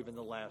or even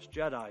The Last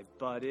Jedi,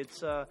 but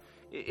it's a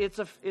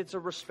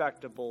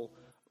respectable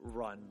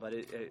run. But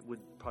it would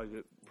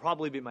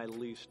probably be my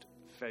least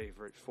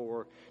favorite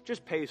for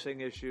just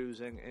pacing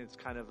issues, and it's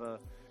kind of I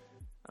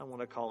don't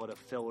want to call it a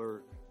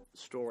filler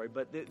story,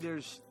 but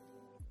there's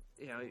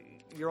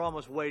you're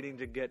almost waiting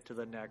to get to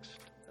the next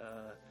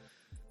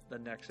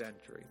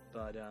entry.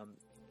 But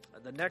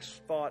the next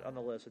spot on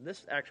the list, and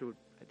this actually would,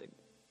 I think,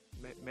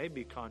 may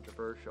be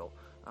controversial,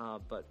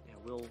 but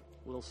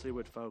we'll see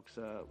what folks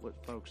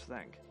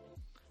think.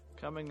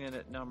 Coming in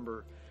at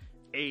number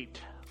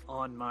 8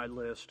 on my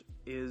list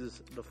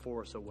is The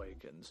Force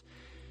Awakens,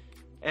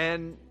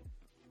 and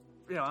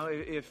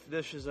if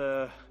this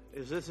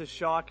is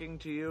shocking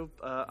to you,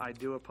 I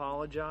do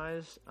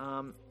apologize.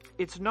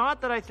 It's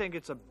not that I think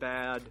it's a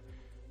bad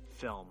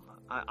film.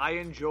 I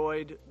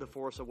enjoyed The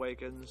Force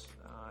Awakens.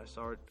 I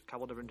saw it a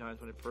couple different times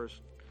when it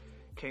first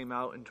came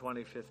out in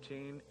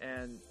 2015,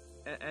 and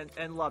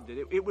loved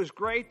it. It was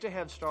great to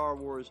have Star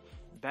Wars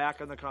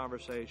back in the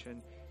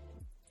conversation,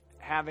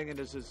 having it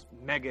as this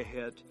mega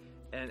hit,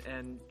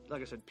 and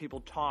like I said,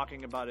 people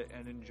talking about it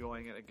and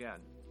enjoying it again.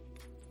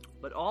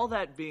 But all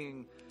that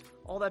being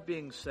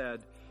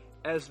said,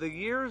 as the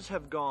years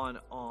have gone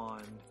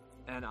on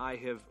and I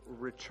have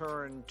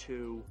returned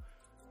to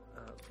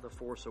The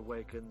Force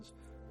Awakens,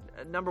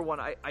 number one,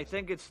 I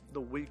think it's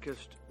the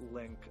weakest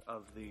link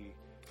of the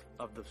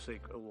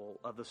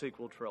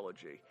sequel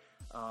trilogy.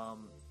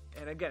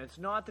 And again, it's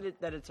not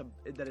that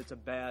it's a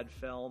bad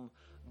film,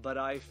 but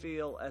I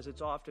feel, as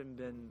it's often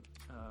been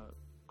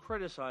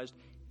criticized,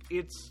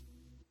 it's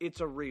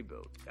a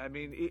reboot. I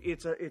mean,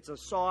 it's a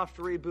soft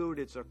reboot.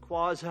 It's a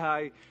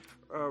quasi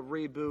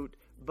reboot,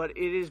 but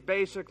it is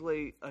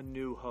basically a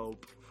new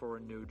hope for a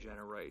new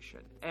generation.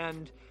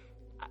 And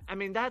I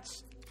mean,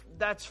 that's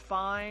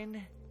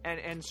fine,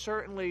 and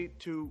certainly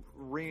to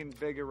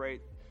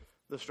reinvigorate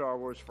the Star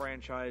Wars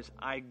franchise,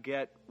 I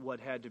get what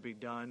had to be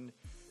done,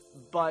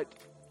 but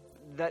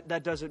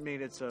that doesn't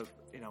mean it's a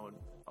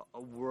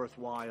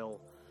worthwhile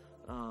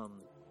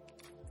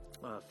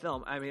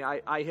film. I mean,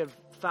 I have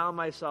found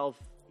myself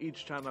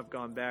each time I've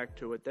gone back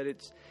to it that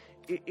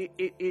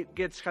it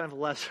gets kind of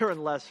lesser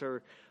and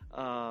lesser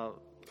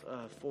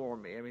for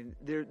me. I mean,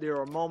 there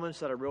are moments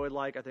that I really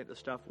like. I think the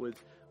stuff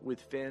with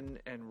Finn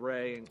and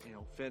Rey, and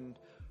Finn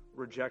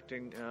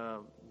rejecting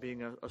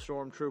being a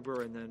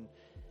stormtrooper, and then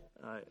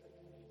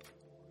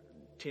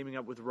teaming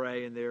up with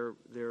Rey and their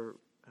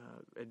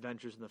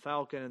adventures in the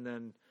Falcon, and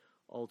then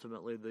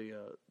ultimately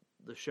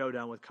the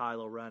showdown with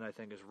Kylo Ren, I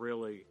think, is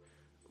really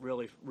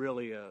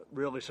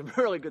some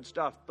really good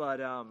stuff. But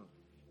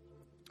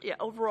yeah,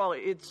 overall,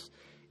 it's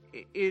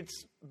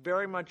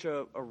very much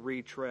a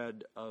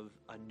retread of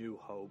A New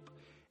Hope,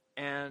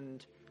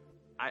 and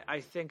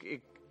I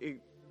think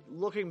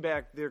looking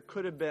back, there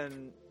could have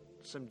been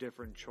some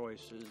different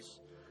choices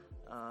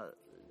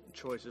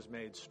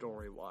made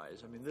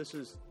story-wise. I mean, this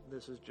is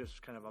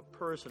just kind of a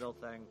personal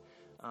thing,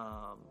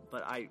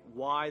 but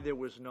why there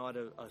was not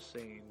a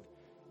scene,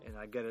 and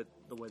I get it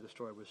the way the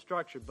story was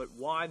structured, but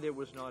why there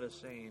was not a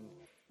scene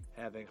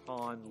having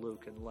Han,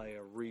 Luke, and Leia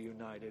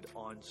reunited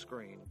on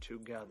screen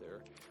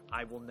together,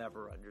 I will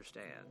never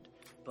understand.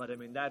 But I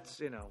mean,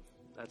 that's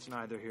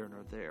neither here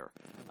nor there.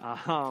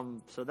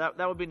 So that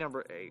would be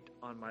number 8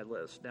 on my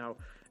list. Now,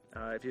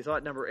 if you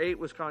thought number 8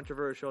 was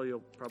controversial,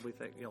 you'll probably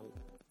think you'll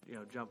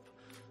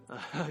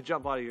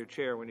jump out of your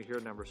chair when you hear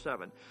number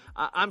 7.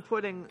 I'm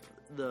putting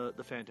the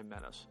Phantom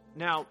Menace.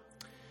 Now,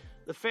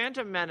 the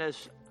Phantom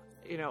Menace,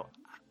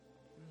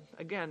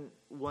 again,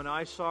 when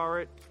I saw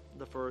it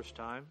the first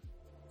time,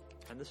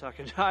 and the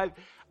second time,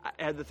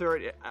 and the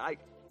third,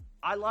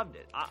 I loved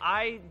it.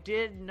 I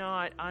did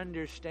not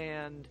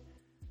understand.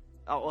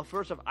 Oh, well,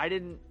 first off, I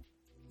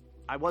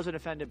wasn't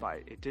offended by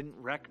it. It didn't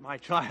wreck my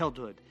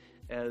childhood,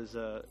 as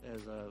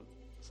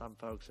some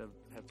folks have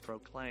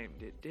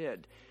proclaimed it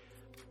did.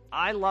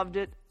 I loved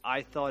it.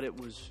 I thought it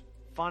was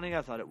funny.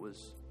 I thought it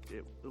was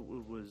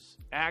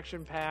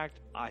action packed.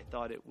 I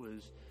thought it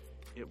was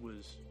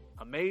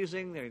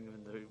amazing. I mean,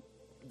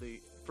 the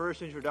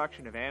first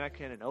introduction of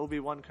Anakin and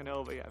Obi-Wan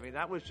Kenobi. I mean,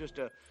 that was just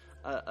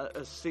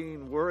a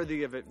scene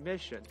worthy of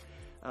admission.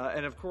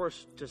 And of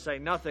course, to say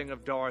nothing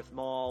of Darth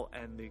Maul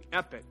and the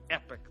epic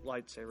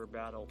lightsaber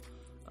battle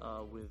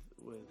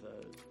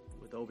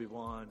with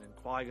Obi-Wan and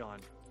Qui-Gon.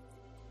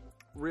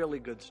 Really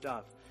good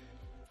stuff.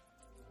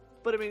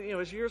 But I mean,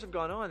 as years have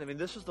gone on, I mean,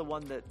 this is the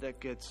one that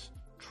gets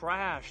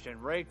trashed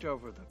and raked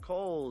over the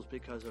coals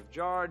because of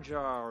Jar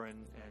Jar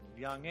and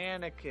young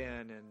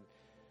Anakin and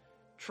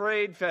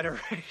trade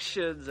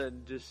federations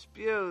and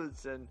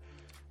disputes. And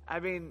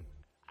I mean,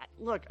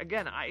 look,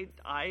 again,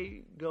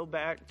 I go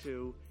back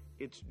to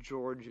it's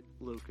George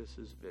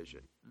Lucas's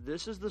vision.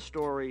 This is the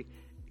story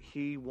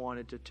he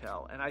wanted to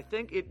tell. And I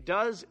think it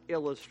does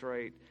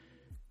illustrate,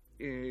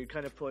 you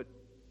kind of put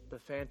The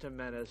Phantom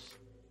Menace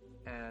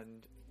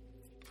and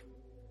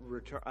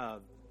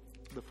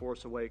The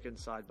Force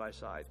Awakens side by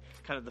side.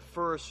 Kind of the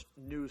first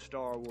new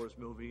Star Wars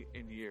movie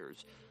in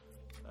years.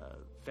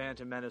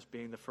 Phantom Menace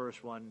being the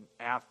first one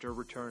after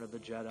Return of the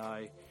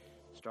Jedi,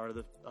 start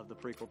of the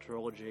prequel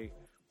trilogy.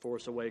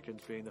 Force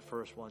Awakens being the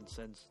first one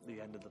since the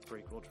end of the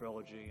prequel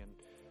trilogy, and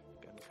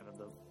again, kind of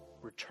the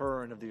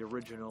return of the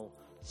original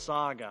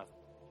saga.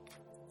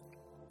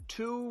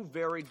 Two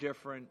very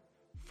different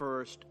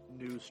first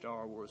new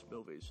Star Wars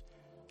movies.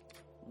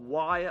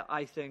 Why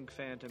I think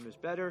Phantom is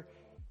better?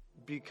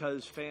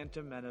 Because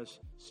Phantom Menace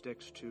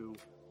sticks to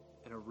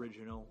an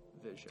original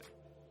vision.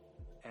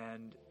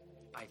 And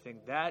I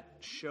think that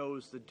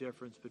shows the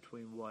difference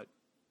between what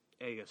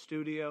a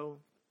studio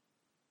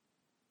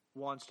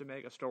wants to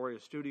make, a story a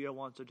studio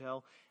wants to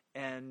tell,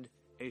 and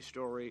a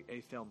story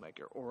a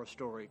filmmaker or a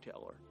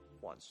storyteller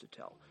wants to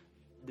tell.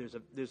 There's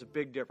a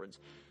big difference.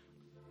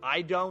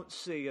 I don't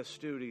see a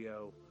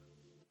studio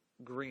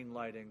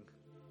greenlighting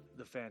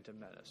The Phantom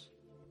Menace.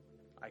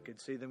 I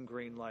could see them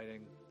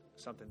greenlighting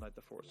something like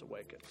The Force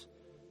Awakens.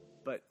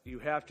 But you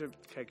have to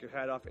take your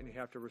hat off and you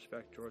have to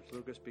respect George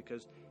Lucas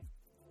because,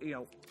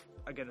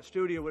 again, a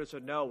studio would have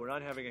said, no, we're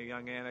not having a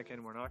young Anakin,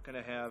 we're not going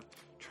to have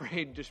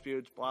trade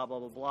disputes, blah, blah,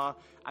 blah, blah.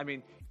 I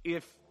mean,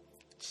 if,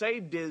 say,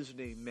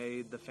 Disney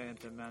made The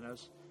Phantom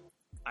Menace,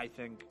 I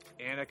think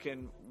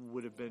Anakin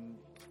would have been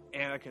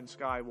Anakin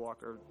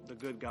Skywalker, the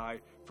good guy,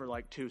 for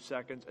like 2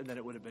 seconds, and then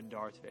it would have been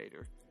Darth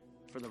Vader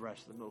for the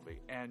rest of the movie.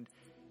 And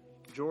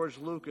George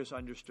Lucas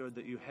understood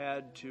that you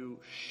had to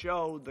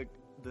show the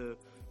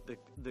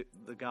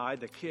guy,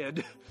 the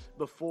kid,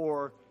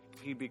 before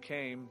he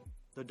became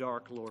the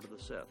Dark Lord of the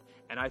Sith.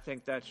 And I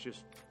think that's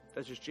just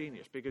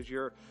genius because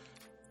you're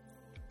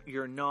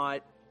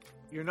not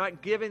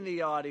giving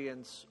the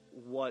audience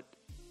what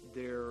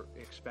they're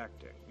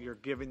expecting. You're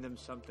giving them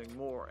something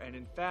more. And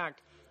in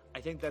fact,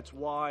 I think that's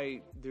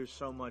why there's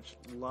so much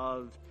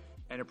love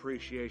and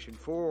appreciation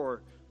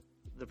for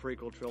the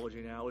prequel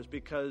trilogy now, is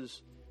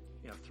because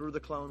through the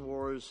Clone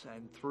Wars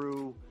and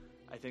through,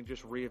 I think,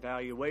 just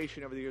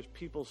reevaluation over the years,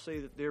 people say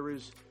that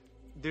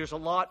there's a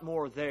lot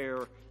more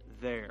there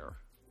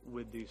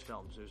with these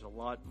films. There's a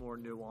lot more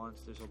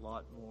nuance. There's a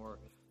lot more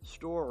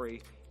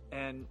story.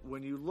 And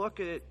when you look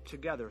at it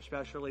together,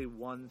 especially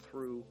 1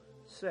 through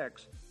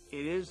 6,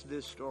 it is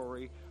this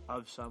story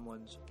of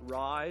someone's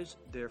rise,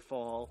 their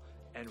fall,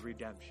 and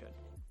redemption.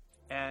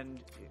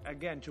 And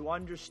again, to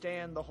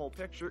understand the whole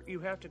picture, you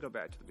have to go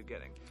back to the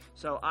beginning.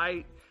 So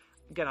I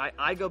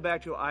go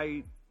back to,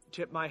 I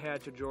tip my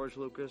hat to George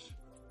Lucas.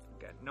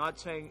 Again, not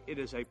saying it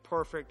is a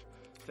perfect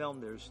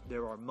film.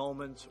 There are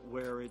moments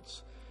where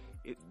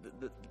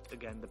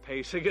the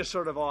pacing is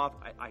sort of off.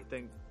 I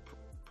think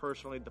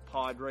personally the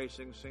pod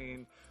racing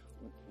scene,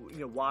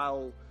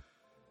 while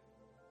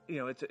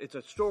it's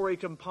a story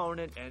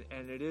component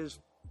and it is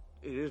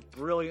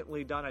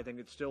brilliantly done. I think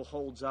it still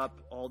holds up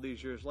all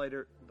these years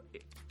later.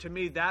 To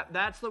me,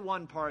 that's the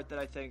one part that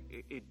I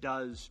think it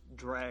does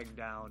drag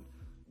down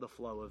the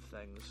flow of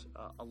things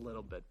a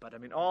little bit. But I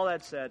mean, all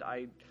that said,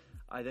 I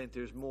think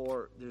there's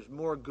more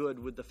good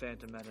with The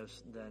Phantom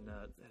Menace than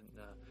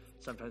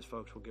sometimes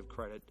folks will give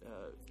credit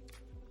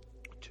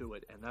to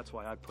it, and that's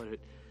why I put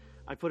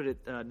it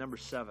at number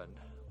 7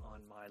 on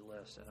my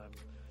list, and I'm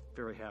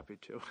very happy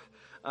to.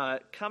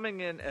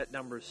 Coming in at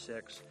number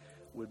 6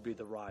 would be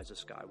The Rise of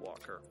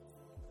Skywalker.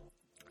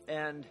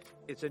 And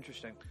it's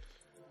interesting.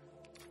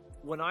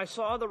 When I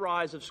saw The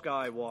Rise of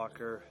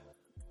Skywalker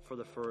for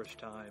the first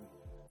time,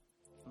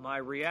 my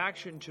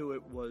reaction to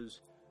it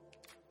was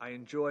I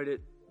enjoyed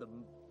it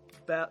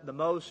the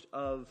most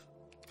of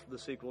the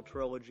sequel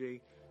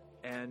trilogy,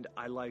 and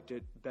I liked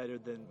it better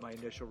than my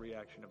initial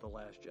reaction of The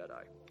Last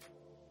Jedi.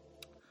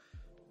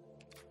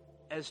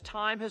 As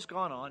time has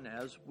gone on,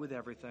 as with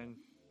everything,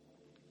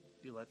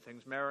 you let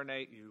things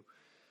marinate,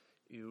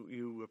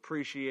 you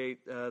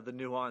appreciate the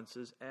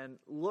nuances, and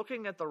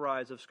looking at The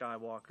Rise of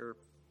Skywalker,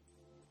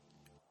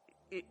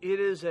 it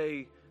is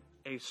a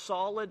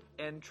solid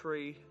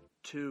entry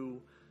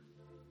to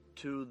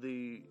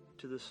the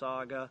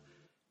saga.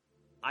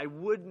 I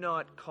would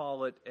not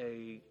call it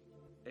a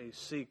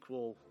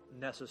sequel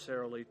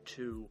necessarily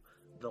to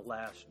The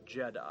Last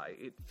Jedi.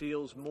 It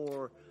feels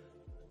more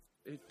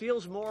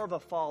of a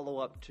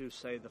follow-up to,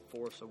 say, The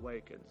Force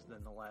Awakens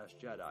than The Last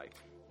Jedi.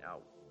 Now,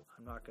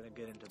 I'm not going to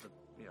get into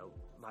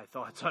my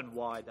thoughts on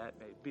why that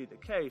may be the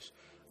case,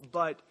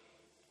 but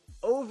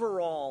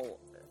overall,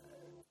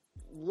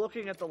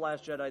 looking at The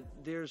Last Jedi,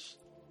 there's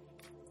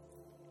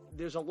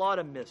a lot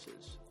of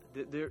misses.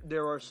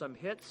 There are some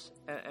hits,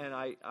 and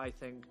I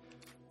think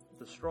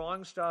the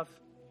strong stuff,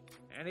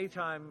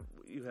 anytime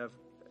you have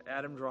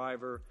Adam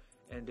Driver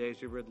and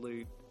Daisy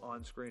Ridley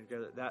on screen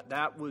together,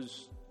 that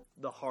was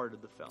the heart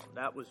of the film.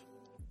 That was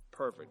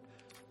perfect.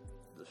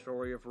 The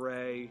story of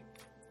Rey,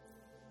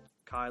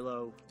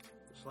 Kylo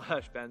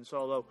 / Ben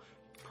Solo,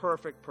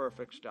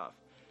 perfect stuff.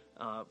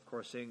 Of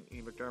course, seeing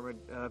Ian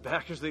McDiarmid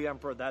back as the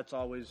Emperor, that's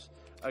always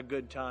a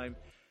good time.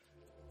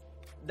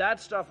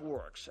 That stuff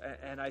works,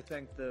 and I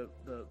think the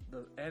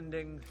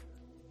ending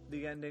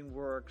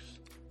works.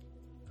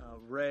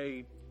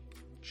 Rey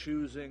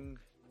choosing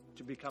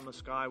to become a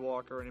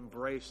Skywalker and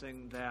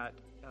embracing that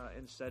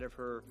instead of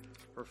her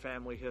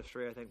family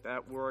history, I think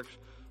that works.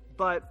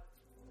 But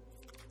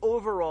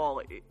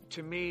overall,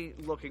 to me,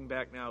 looking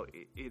back now,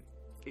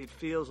 it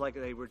feels like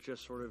they were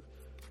just sort of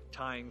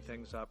tying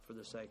things up for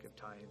the sake of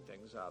tying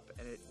things up,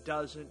 and it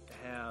doesn't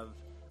have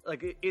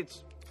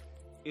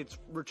it's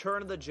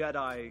Return of the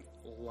Jedi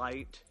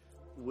light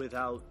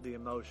without the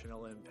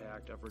emotional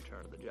impact of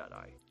Return of the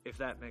Jedi, if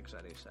that makes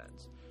any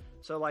sense.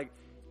 So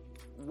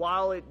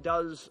while it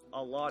does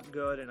a lot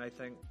good, and I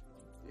think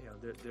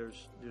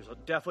there's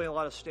definitely a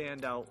lot of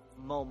standout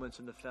moments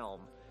in the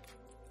film,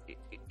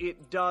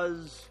 it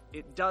does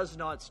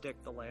not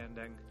stick the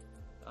landing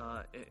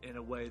in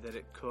a way that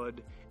it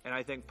could, and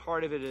I think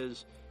part of it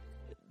is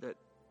that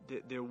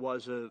there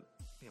was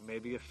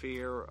maybe a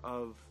fear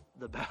of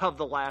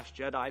the Last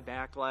Jedi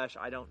backlash.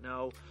 I don't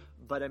know,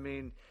 but I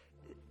mean,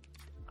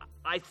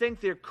 I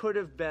think there could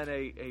have been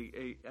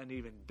an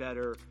even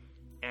better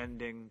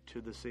ending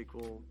to the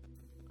sequel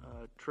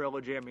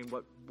trilogy. I mean,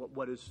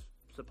 what is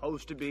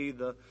supposed to be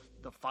the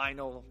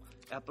final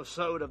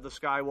episode of the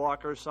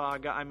Skywalker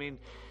saga. I mean,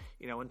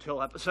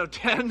 until episode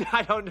 10,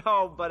 I don't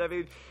know, but I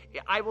mean,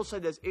 I will say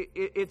this: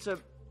 it's a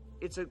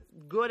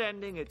good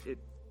ending. It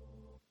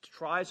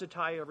tries to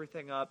tie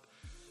everything up,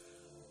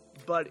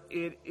 but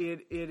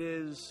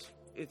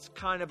it's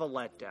kind of a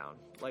letdown.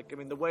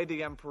 The way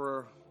the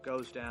Emperor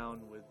goes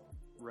down with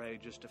Rey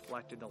just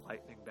deflecting the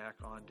lightning back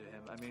onto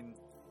him. I mean,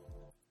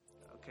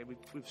 okay,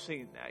 we've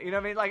seen that. You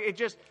know what I mean? It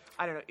just,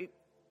 I don't know.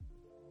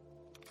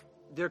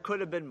 There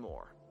could have been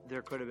more.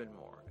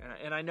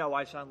 And I know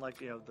I sound like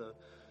the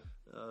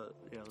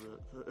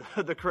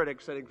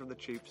critic sitting from the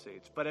cheap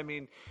seats, but I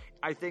mean,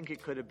 I think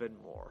it could have been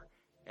more.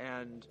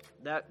 And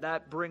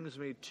that brings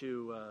me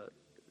to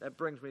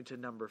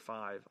number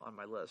 5 on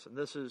my list. And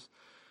this is,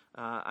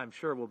 I'm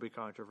sure, will be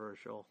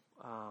controversial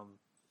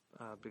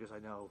because I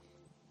know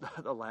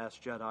The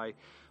Last Jedi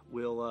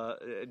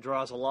it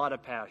draws a lot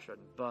of passion,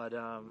 but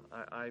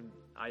I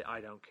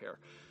don't care.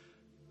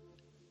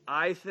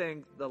 I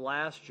think The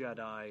Last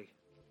Jedi,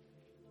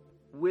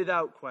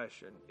 without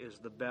question, is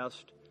the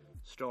best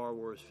Star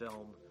Wars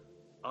film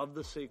of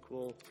the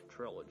sequel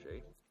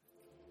trilogy.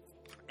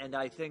 And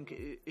I think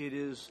it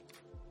is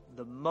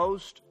the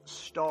most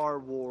Star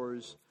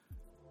Wars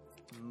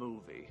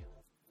movie,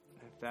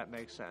 if that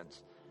makes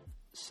sense,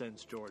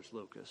 since George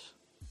Lucas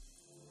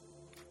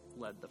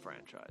led the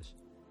franchise.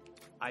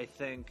 I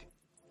think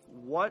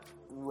what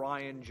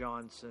Rian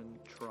Johnson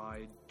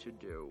tried to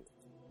do,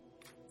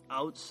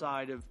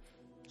 outside of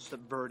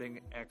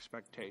subverting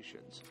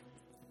expectations,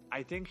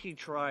 I think he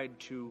tried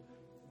to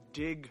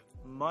dig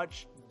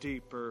much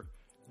deeper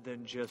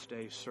than just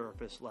a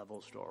surface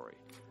level story.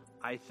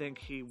 I think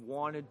he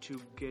wanted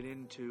to get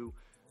into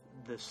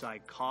the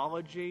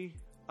psychology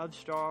of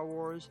Star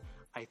Wars.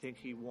 I think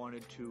he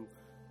wanted to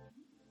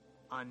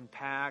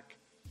unpack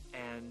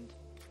and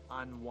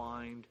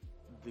unwind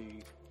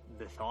the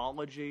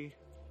mythology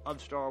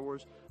of Star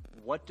Wars.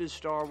 What does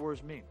Star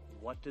Wars mean?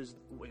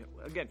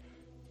 Again,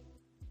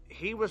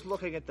 he was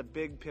looking at the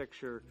big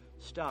picture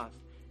stuff,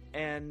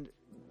 and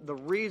the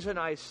reason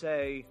I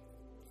say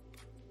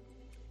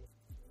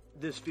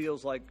this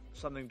feels like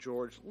something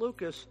George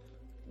Lucas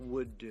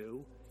would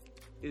do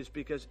is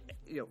because,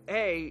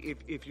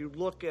 if you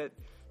look at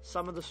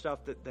some of the stuff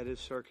that is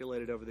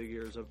circulated over the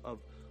years of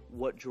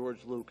what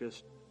George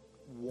Lucas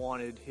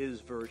wanted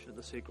his version of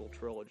the sequel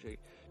trilogy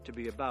to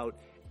be about,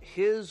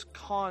 his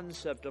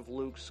concept of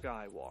Luke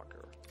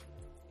Skywalker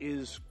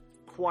is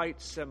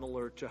quite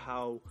similar to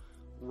how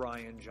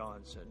Rian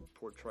Johnson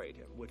portrayed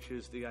him, which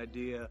is the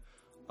idea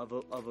of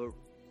a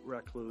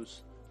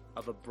recluse,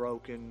 of a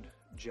broken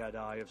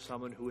Jedi, of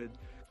someone who had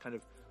kind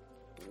of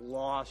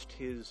lost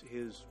his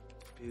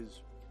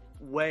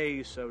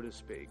way, so to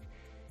speak.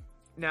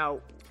 Now,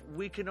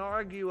 we can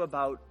argue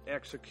about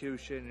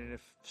execution and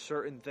if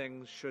certain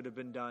things should have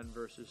been done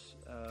versus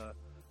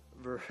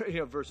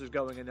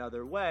going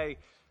another way,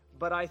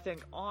 but I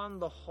think on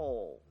the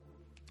whole,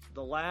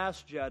 The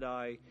Last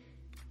Jedi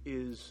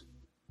is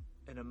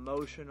an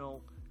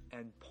emotional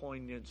and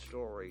poignant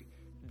story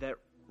that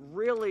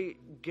really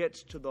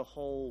gets to the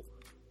whole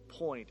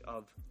point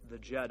of the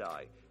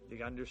Jedi,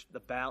 the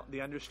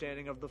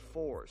understanding of the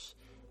Force,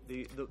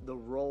 the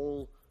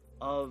role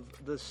of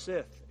the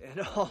Sith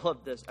and all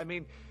of this. I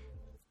mean,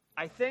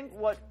 I think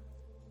what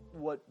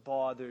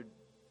bothered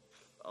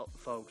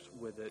folks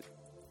with it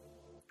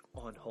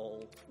on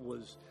whole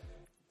was,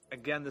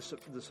 again, the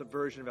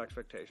subversion of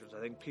expectations. I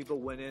think people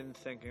went in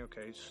thinking,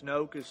 okay,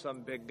 Snoke is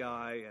some big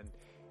guy,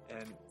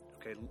 and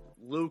okay,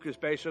 Luke is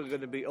basically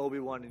going to be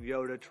Obi-Wan and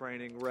Yoda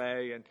training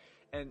Rey,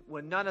 and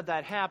when none of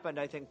that happened,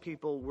 I think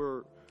people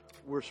were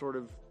sort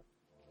of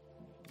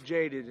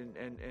jaded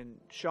and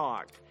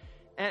shocked.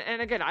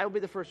 And again, I will be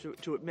the first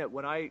to admit,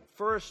 when I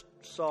first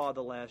saw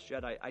The Last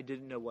Jedi, I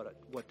didn't know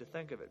what to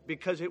think of it,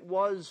 because it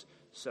was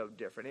so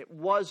different. It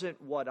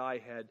wasn't what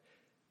I had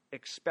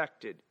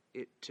expected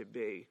it to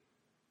be.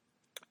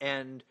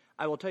 And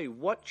I will tell you,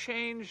 what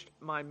changed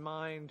my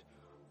mind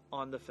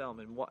on the film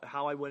and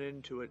how I went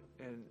into it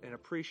and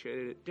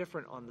appreciated it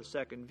different on the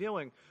second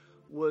viewing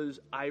was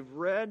I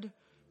read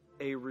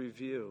a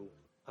review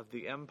of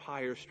The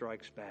Empire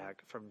Strikes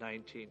Back from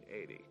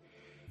 1980.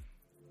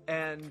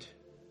 And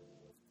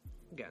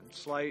again,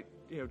 slight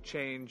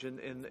change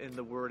in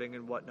the wording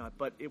and whatnot,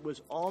 but it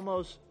was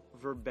almost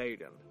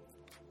verbatim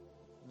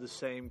the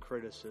same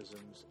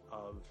criticisms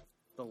of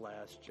The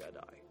Last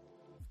Jedi.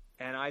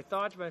 And I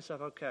thought to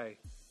myself, okay,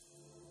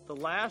 The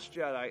Last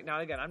Jedi, now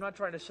again, I'm not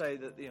trying to say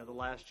that The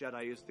Last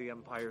Jedi is The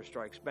Empire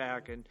Strikes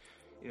Back and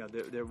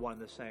they're one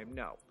and the same.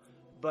 No.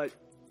 But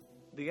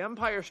The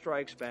Empire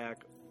Strikes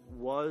Back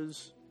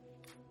was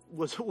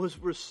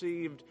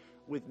received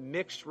with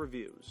mixed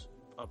reviews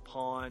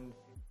upon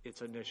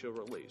its initial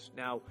release.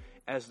 Now,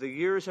 as the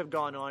years have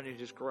gone on, it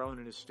has grown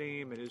in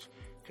esteem. It is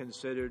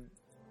considered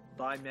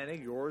by many,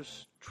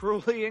 yours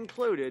truly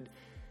included,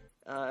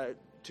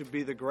 to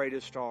be the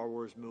greatest Star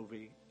Wars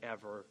movie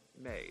ever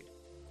made.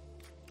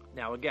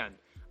 Now, again,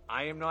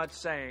 I am not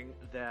saying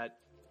that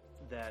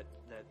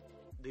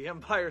The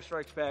Empire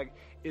Strikes Back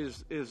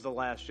is The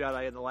Last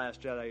Jedi and The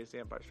Last Jedi is The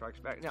Empire Strikes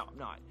Back. No, I'm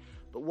not.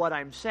 But what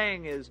I'm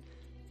saying is,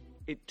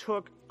 it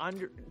took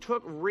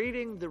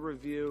reading the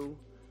review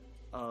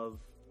of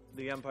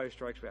The Empire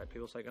Strikes Back.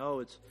 People saying, "Oh,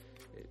 it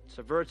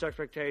subverts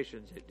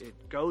expectations. It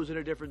goes in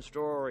a different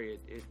story.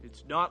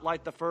 It's not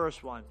like the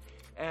first one."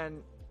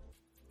 And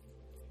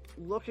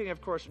looking,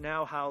 of course,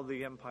 now how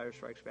The Empire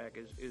Strikes Back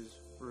is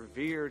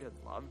revered and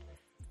loved,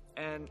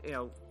 and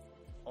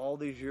all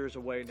these years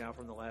away now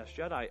from The Last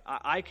Jedi,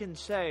 I can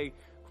say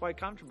quite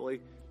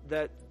comfortably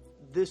that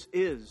this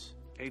is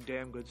a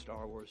damn good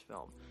Star Wars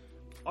film.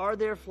 Are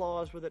there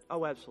flaws with it?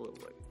 Oh,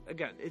 absolutely.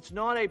 Again, it's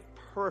not a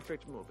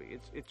perfect movie.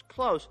 It's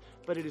close,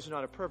 but it is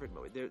not a perfect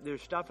movie.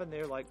 There's stuff in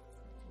there like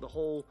the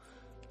whole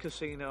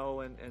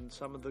casino and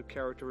some of the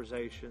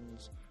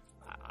characterizations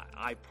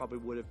I probably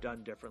would have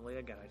done differently.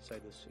 Again, I'd say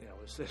this,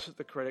 this is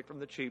the critic from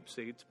the cheap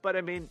seats. But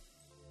I mean,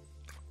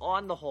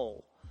 on the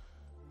whole,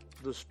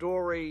 the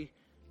story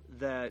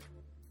that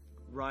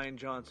Rian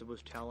Johnson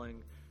was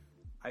telling,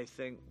 I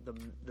think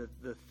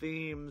the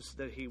themes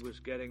that he was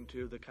getting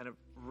to, the kind of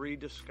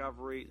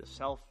rediscovery, the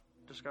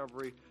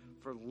self-discovery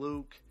for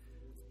Luke,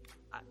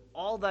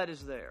 all that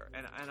is there.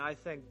 And I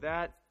think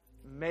that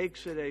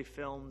makes it a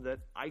film that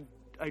I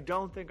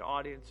don't think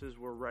audiences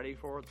were ready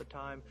for at the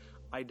time.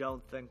 I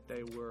don't think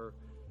they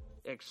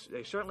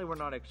certainly were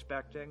not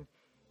expecting.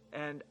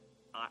 And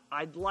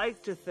I'd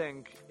like to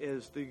think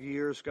as the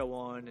years go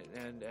on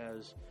and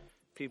as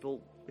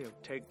people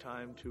take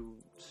time to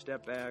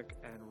step back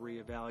and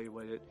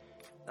reevaluate it,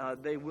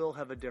 they will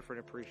have a different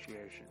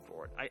appreciation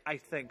for it. I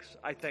think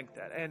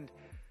that. And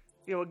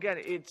again,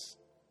 it's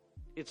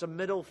a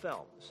middle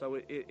film, so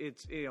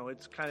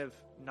it's kind of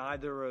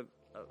neither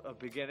a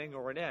beginning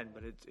or an end,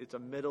 but it's a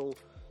middle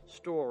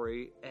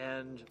story.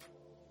 And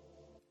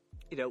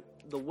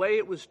the way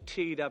it was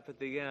teed up at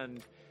the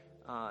end,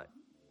 at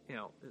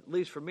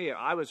least for me,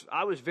 I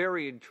was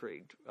very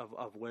intrigued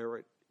of where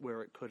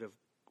it could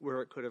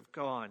have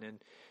gone.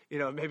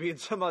 And maybe in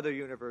some other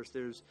universe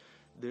there's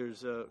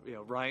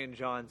Rian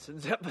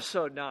Johnson's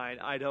Episode 9.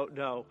 I don't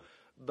know,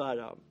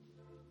 but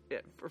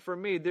for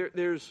me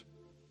there's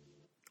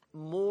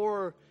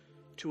more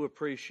to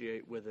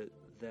appreciate with it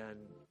than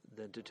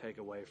to take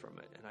away from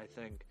it. And I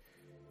think,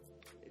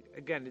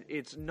 again,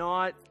 it's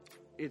not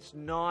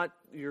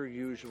your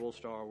usual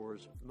Star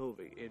Wars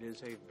movie. It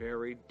is a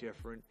very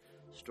different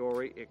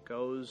story. It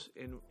goes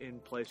in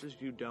places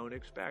you don't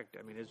expect.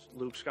 I mean, as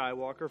Luke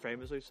Skywalker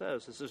famously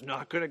says, this is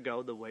not going to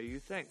go the way you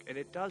think, and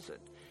it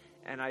doesn't.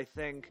 And I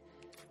think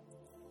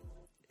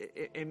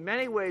in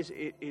many ways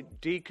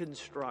it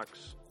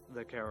deconstructs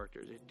the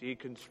characters. It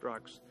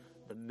deconstructs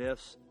the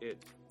myths.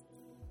 It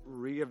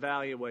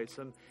reevaluates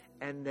them,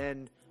 and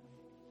then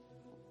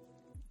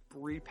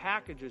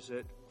repackages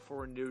it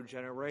for a new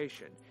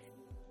generation.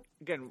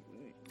 Again,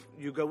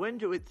 you go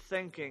into it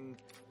thinking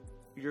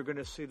you're going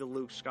to see the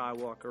Luke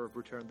Skywalker of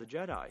Return of the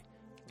Jedi,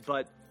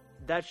 but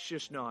that's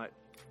just not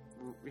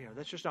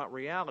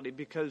reality,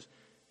 because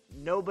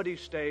nobody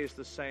stays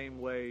the same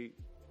way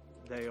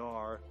they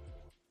are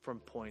from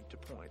point to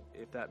point,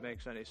 if that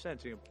makes any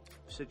sense.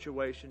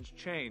 Situations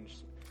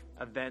change,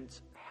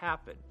 events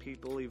happen,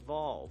 people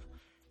evolve,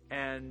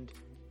 and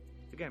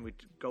again,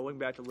 going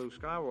back to Luke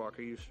Skywalker,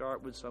 you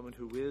start with someone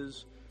who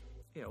is,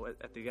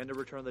 at the end of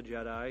Return of the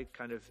Jedi,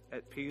 kind of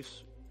at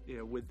peace,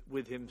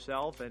 with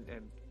himself and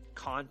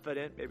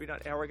confident, maybe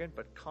not arrogant,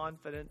 but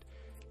confident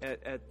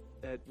at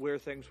where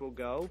things will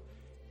go.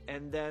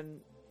 And then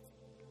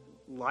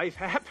life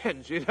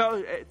happens,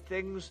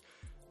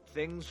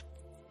 things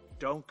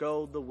don't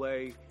go the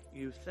way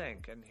you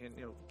think. And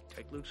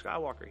take Luke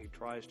Skywalker. He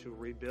tries to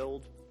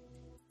rebuild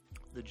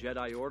the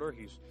Jedi Order.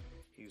 He's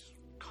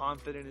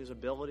confident in his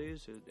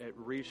abilities at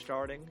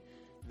restarting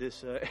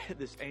this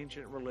this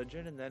ancient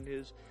religion, and then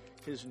his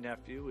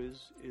nephew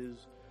is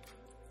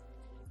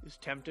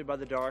tempted by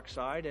the dark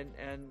side,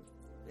 and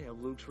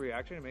Luke's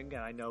reaction. I mean,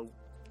 again, I know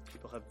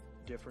people have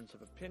difference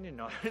of opinion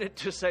on it,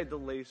 to say the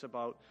least,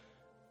 about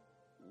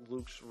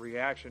Luke's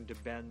reaction to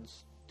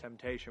Ben's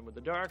temptation with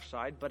the dark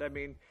side. But I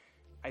mean,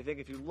 I think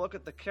if you look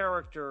at the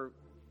character,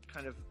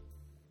 kind of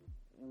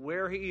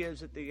where he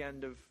is at the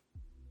end of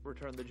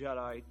Return of the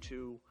Jedi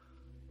to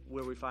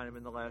where we find him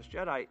in The Last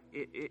Jedi,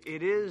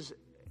 it is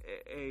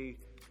a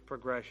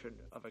progression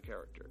of a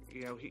character.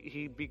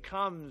 He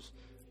becomes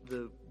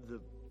the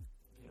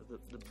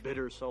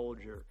bitter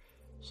soldier,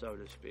 so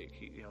to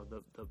speak.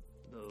 The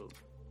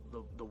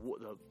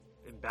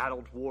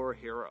embattled war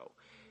hero.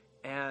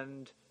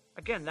 And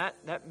again,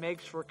 that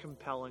makes for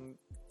compelling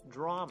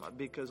drama,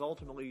 because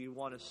ultimately you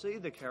want to see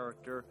the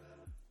character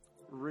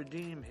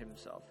redeem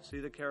himself, see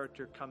the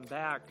character come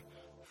back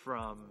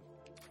from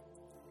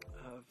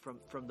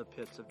the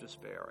pits of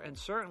despair. And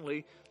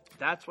certainly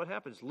that's what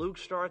happens. Luke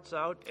starts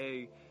out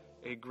a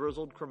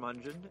grizzled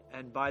curmudgeon,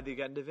 and by the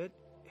end of it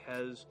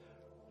has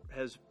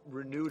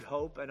renewed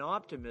hope and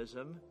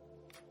optimism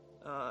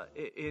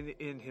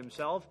in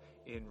himself,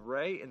 in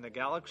Rey, in the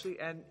galaxy,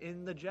 and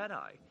in the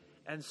Jedi.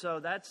 And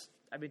so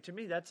to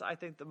me, that's, I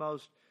think, the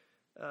most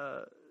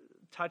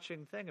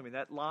touching thing. I mean,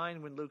 that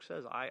line when Luke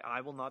says,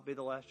 I will not be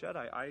the last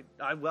Jedi,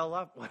 I well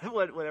up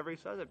whenever he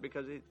says it,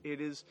 because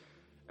it is,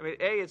 I mean,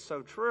 it's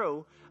so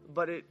true,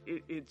 but it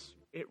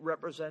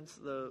represents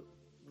the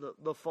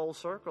full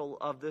circle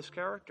of this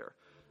character.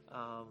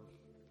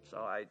 So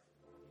I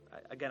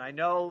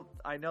know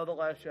The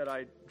Last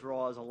Jedi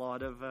draws a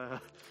lot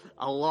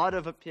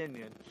of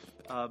opinion,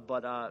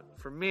 but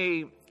for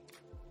me,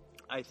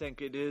 I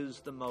think it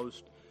is the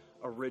most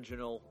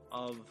original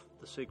of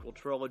the sequel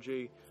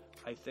trilogy.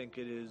 I think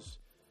it is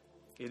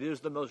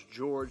the most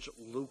George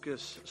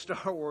Lucas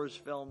Star Wars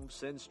film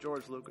since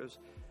George Lucas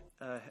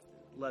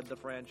led the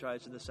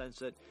franchise, in the sense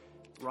that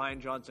Rian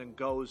Johnson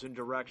goes in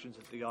directions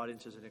that the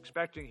audience isn't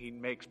expecting. He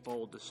makes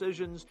bold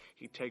decisions.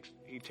 He takes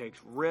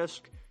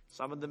risk.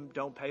 Some of them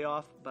don't pay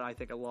off, but I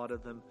think a lot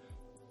of them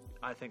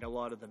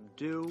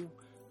do.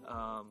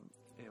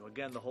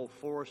 Again, the whole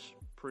Force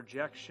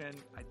projection,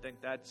 I think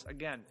that's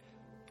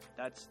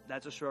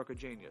a stroke of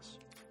genius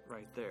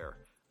right there.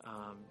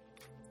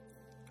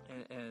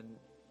 And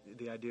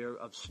the idea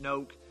of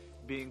Snoke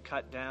being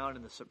cut down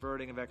and the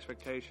subverting of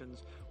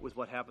expectations with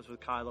what happens with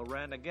Kylo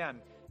Ren,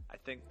 again, I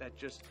think that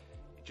just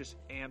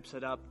amps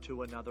it up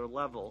to another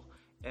level.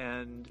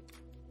 And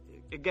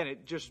again,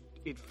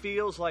 it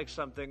feels like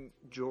something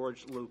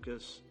George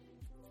Lucas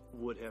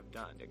would have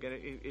done. Again,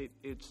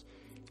 it's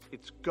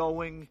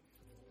going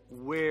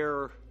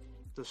where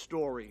the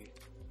story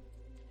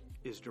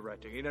is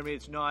directing. You know what I mean?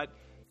 It's not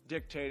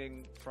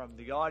dictating from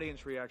the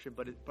audience reaction,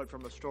 but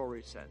from a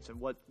story sense, and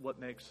what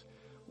makes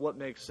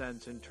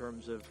sense in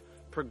terms of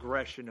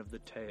progression of the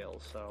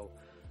tale. So,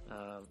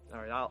 all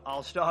right,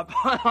 I'll stop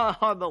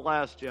on The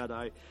Last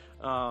Jedi,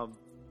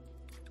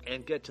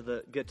 and get to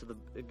the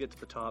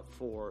top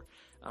four,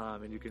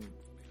 and you can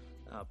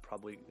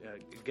probably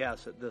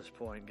guess at this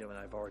point, given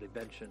I've already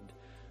mentioned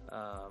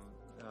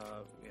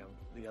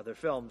the other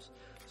films.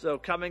 So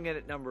coming in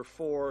at number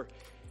 4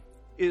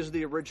 is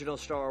the original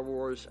Star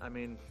Wars. I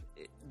mean,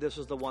 this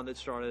is the one that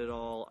started it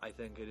all. I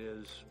think it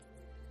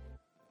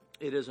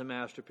is a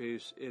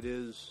masterpiece. It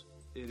is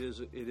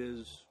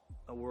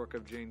a work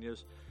of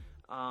genius.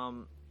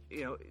 I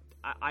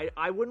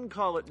wouldn't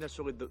call it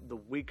necessarily the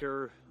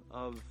weaker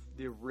of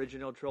the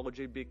original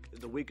trilogy,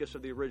 the weakest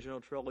of the original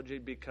trilogy,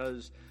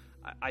 because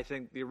I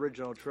think the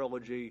original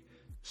trilogy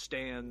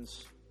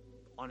stands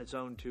on its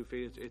own 2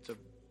 feet. It's a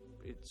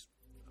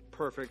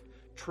perfect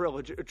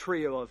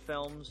trio of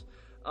films.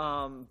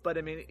 But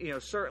I mean,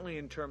 certainly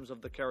in terms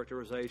of the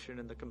characterization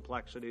and the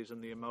complexities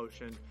and the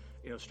emotion,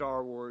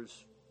 Star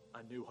Wars: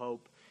 A New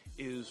Hope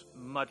is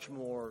much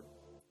more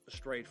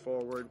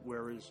straightforward,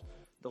 whereas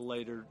the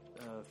later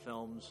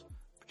films,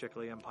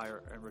 particularly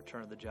Empire and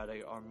Return of the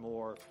Jedi, are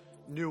more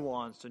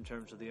nuanced in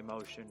terms of the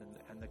emotion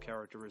and the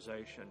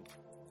characterization.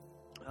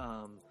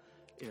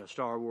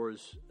 Star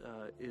Wars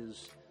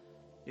is,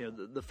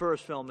 the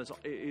first film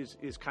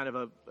is kind of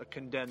a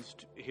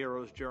condensed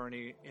hero's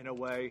journey in a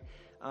way,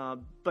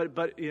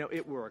 but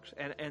it works,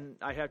 and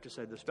I have to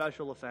say the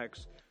special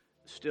effects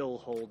still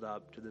hold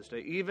up to this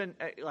day. Even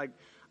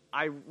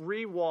I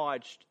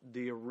rewatched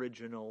the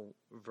original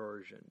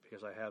version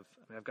because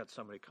I've got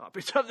so many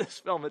copies of this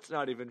film, it's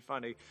not even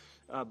funny.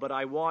 But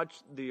I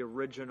watched the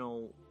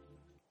original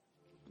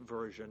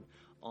version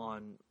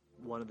on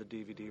one of the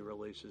DVD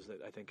releases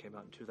that I think came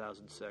out in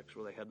 2006,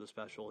 where they had the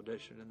special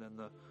edition, and then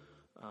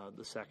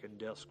the second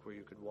disc where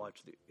you could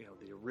watch the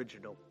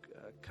original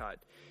cut.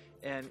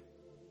 And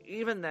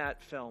even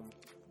that film,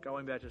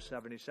 going back to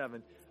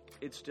 '77,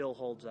 it still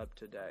holds up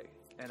today.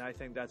 And I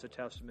think that's a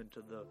testament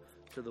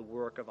to the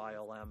work of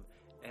ILM,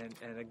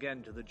 and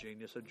again to the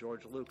genius of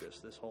George Lucas.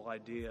 This whole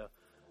idea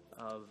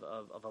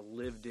of a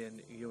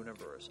lived-in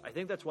universe. I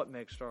think that's what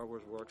makes Star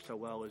Wars work so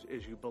well.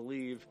 Is you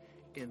believe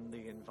in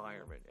the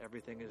environment.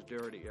 Everything is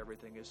dirty.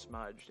 Everything is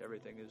smudged.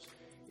 Everything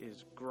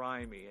is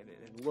grimy, and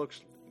it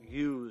looks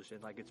used,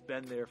 and like it's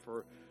been there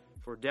for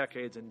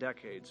decades and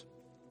decades.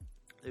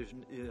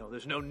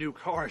 There's no new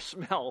car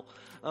smell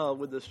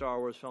with the Star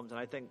Wars films, and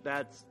I think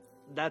that's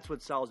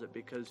what sells it,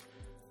 because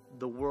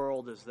the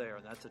world is there,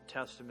 and that's a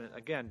testament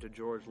again to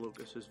George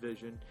Lucas's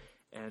vision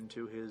and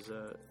to his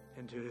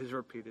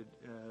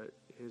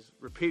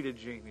repeated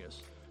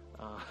genius,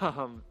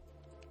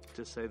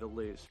 to say the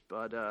least.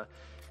 But all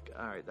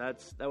right,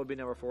 that would be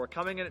number 4.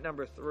 Coming in at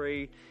number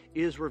 3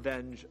 is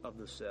Revenge of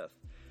the Sith.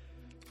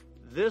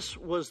 This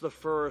was the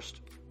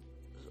first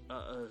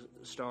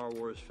Star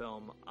Wars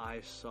film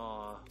I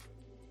saw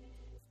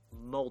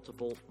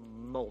multiple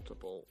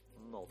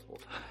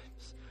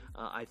times.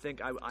 I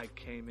think I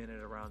came in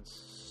at around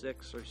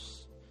 6 or.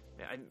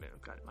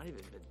 God, it might have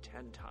even been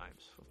 10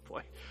 times. Oh,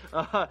 boy,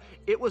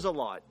 it was a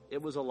lot.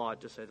 It was a lot,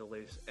 to say the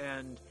least.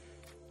 And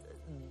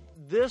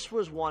this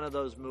was one of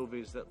those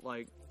movies that,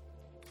 like,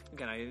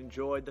 again, I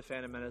enjoyed The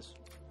Phantom Menace,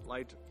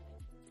 liked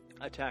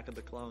Attack of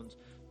the Clones,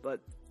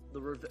 but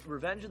the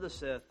Revenge of the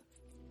Sith,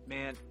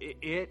 man,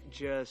 it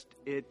just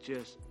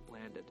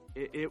landed.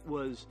 It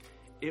was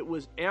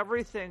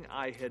everything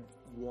I had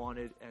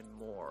wanted and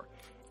more.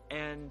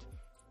 And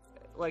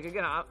like,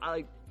 again, I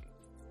like,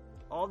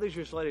 all these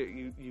years later,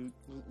 you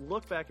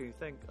look back and you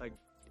think, like,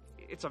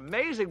 it's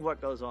amazing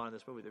what goes on in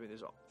this movie. I mean,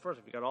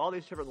 first, you got all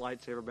these different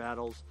lightsaber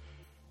battles,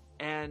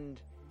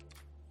 and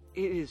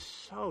it is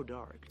so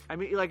dark. I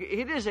mean, like,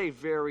 it is a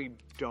very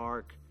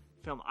dark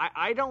film.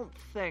 I don't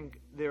think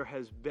there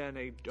has been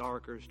a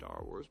darker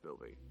Star Wars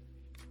movie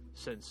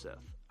since Sith.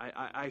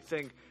 I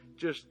think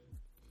just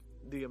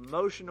the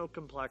emotional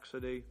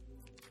complexity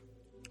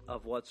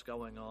of what's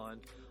going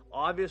on.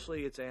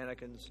 Obviously, it's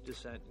Anakin's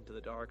descent into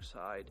the dark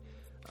side.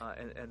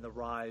 And the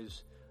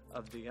rise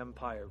of the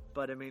Empire.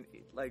 But, I mean,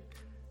 like,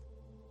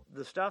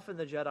 the stuff in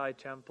the Jedi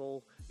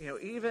Temple,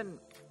 even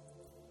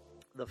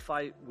the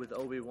fight with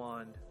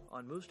Obi-Wan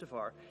on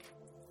Mustafar,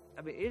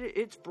 I mean,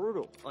 it's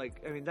brutal.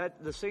 Like, I mean,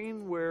 the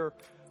scene where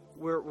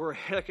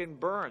Anakin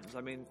burns,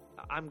 I mean,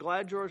 I'm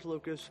glad George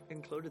Lucas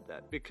included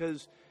that,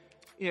 because,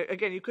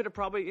 again, you could have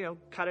probably,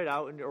 cut it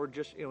out or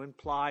just,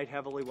 implied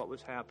heavily what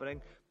was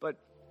happening. But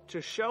to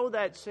show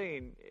that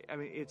scene, I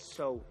mean, it's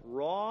so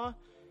raw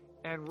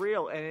and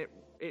real, and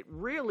it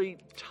really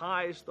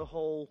ties the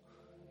whole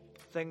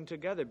thing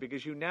together,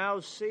 because you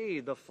now see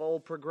the full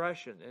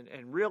progression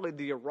and really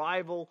the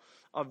arrival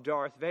of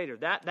Darth Vader.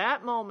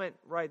 That moment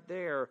right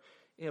there,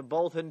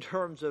 both in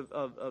terms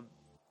of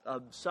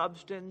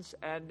substance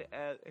and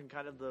in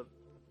kind of the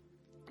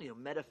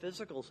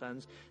metaphysical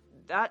sense,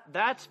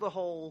 that's the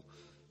whole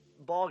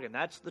ballgame.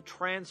 That's the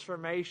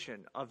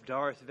transformation of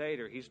Darth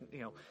Vader. He's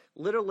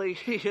literally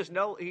he's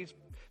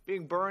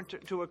being burnt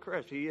to a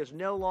crisp. He is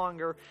no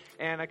longer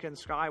Anakin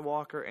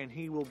Skywalker, and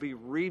he will be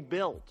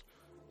rebuilt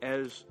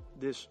as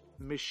this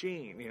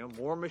machine,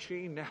 more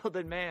machine now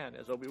than man,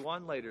 as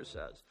Obi-Wan later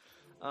says.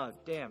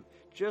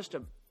 Just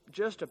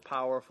a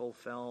powerful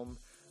film,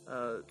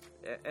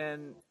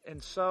 and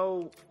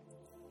so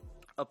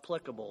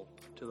applicable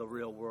to the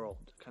real world,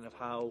 kind of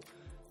how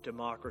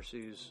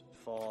democracies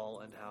fall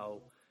and how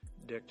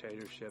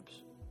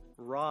dictatorships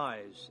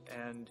rise.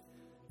 And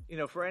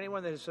for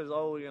anyone that says,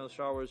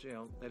 Star Wars,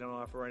 they don't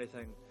offer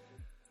anything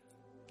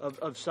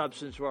of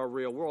substance to our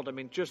real world, I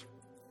mean, just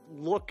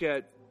look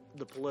at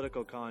the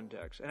political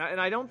context. And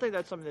I don't think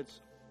that's something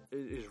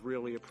is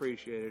really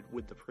appreciated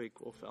with the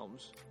prequel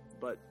films,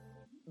 but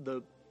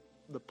the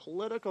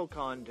political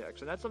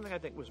context, and that's something I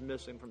think was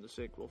missing from the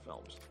sequel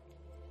films,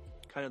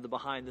 kind of the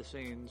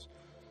behind-the-scenes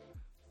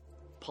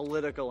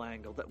political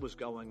angle that was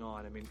going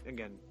on. I mean,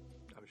 again,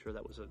 I'm sure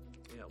that was a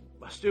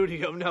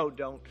studio note.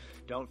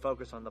 Don't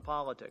focus on the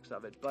politics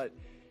of it. But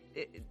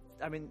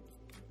I mean,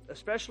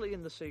 especially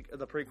in the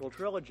prequel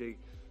trilogy,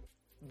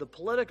 the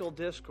political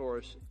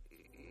discourse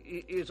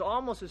is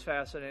almost as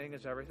fascinating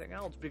as everything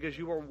else, because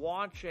you are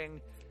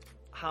watching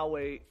how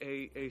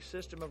a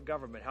system of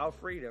government, how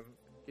freedom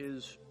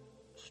is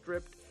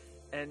stripped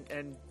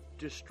and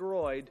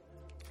destroyed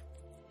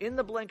in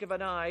the blink of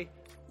an eye,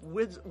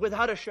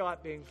 without a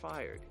shot being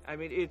fired. I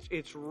mean,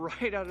 it's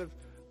right out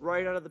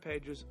of the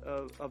pages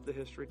of the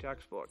history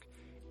textbook.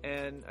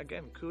 And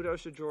again,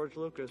 kudos to George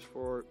Lucas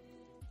for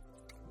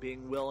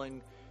being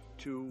willing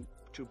to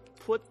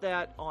put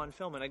that on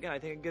film. And again, I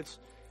think it gets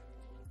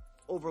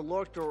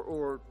overlooked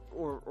or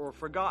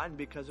forgotten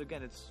because,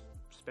 again, it's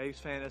space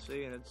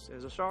fantasy and it's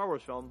a Star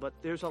Wars film, but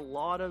there's a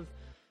lot of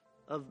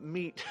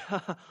meat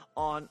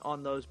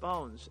on those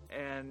bones.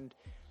 And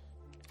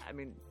I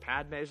mean,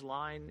 Padme's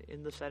line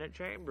in the Senate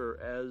chamber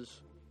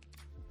as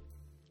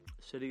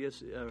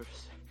Sidious,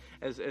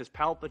 as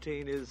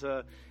Palpatine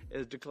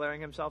is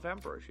declaring himself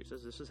emperor. She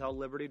says, "This is how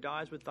liberty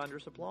dies, with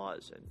thunderous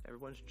applause," and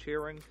everyone's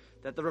cheering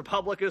that the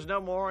Republic is no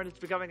more and it's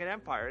becoming an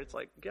empire. It's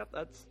like, yep,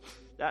 that's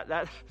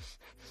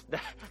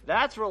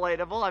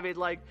relatable. I mean,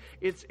 like,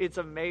 it's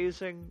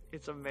amazing.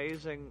 It's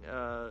amazing.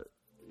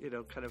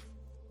 Kind of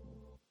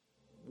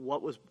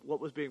what was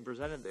being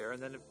presented there,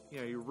 and then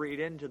you read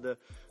into the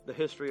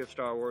history of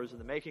Star Wars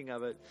and the making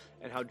of it,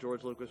 and how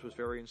George Lucas was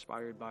very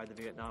inspired by the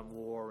Vietnam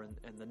War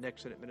and the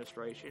Nixon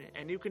administration,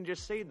 and you can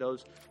just see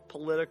those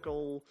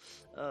political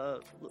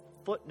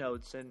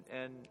footnotes and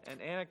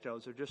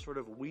anecdotes are just sort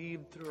of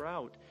weaved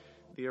throughout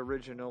the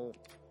original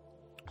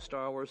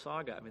Star Wars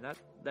saga. I mean,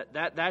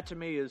 that to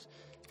me is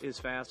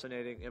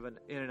fascinating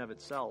in and of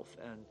itself,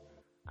 and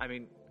I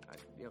mean,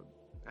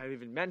 I've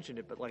even mentioned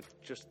it, but like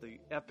just the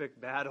epic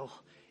battle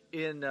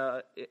in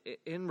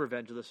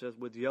Revenge of the Sith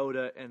with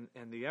Yoda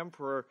and the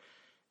Emperor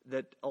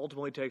that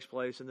ultimately takes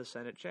place in the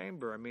Senate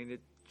chamber. I mean,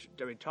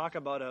 talk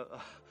about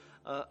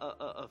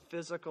a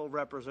physical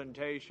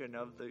representation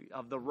of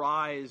the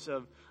rise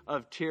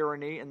of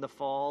tyranny and the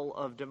fall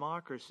of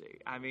democracy.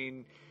 I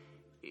mean,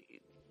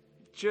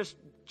 just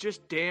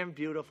damn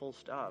beautiful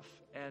stuff,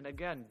 and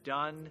again,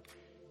 done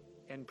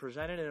and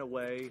presented in a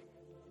way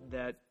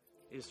that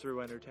is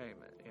through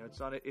entertainment.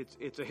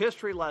 It's a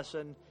history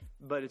lesson,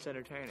 but it's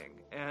entertaining.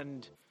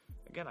 And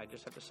again, I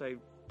just have to say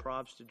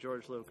props to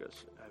George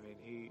Lucas. I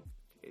mean,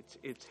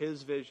 it's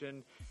his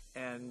vision,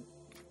 and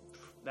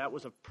that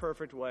was a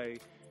perfect way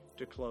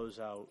to close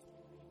out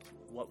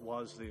what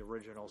was the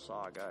original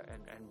saga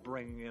and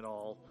bringing it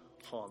all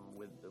home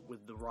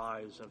with the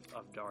rise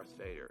of Darth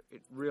Vader.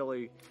 It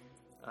really,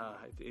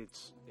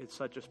 it's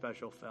such a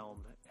special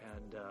film,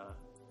 and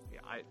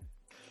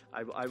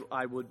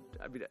I will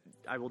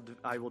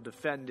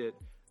defend it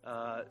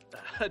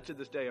to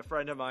this day. A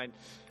friend of mine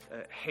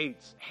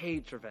hates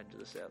Revenge of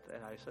the Sith,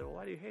 and I said, "Well,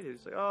 why do you hate it?"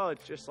 He's like, "Oh,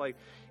 it's just like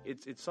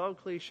it's so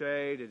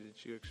cliched, and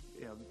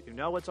you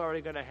know what's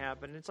already going to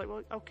happen." And it's like,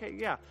 well, okay,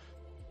 yeah.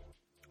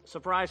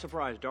 Surprise,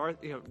 surprise!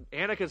 Anakin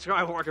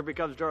Skywalker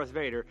becomes Darth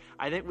Vader.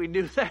 I think we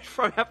knew that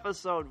from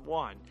Episode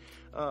 1.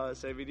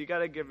 So I mean, you got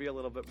to give me a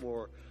little bit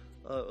more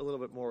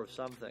of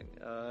something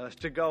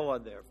to go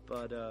on there,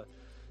 but.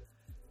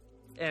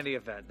 Any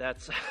event,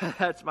 that's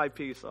my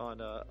piece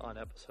on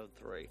Episode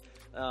 3,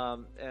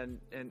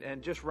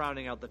 and just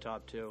rounding out the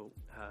top two,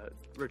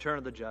 Return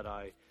of the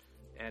Jedi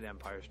and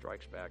Empire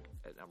Strikes Back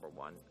at number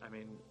 1. I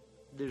mean,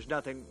 there's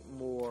nothing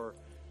more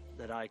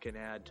that I can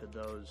add to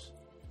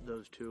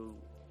those two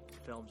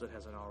films that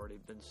hasn't already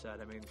been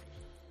said. I mean,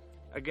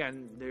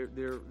 again,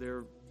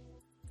 they're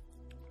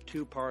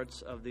two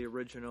parts of the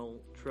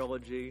original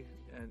trilogy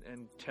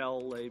and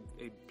tell a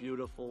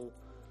beautiful,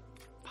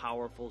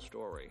 powerful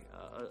story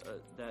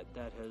that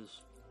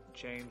has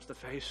changed the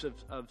face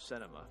of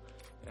cinema.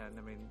 And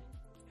I mean,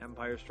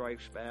 Empire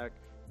Strikes Back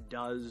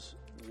does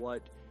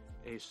what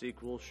a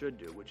sequel should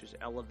do, which is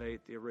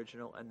elevate the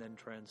original and then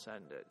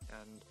transcend it.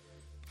 And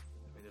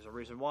I mean, there's a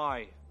reason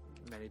why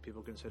many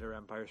people consider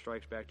Empire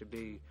Strikes Back to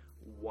be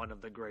one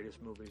of the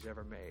greatest movies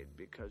ever made,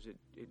 because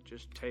it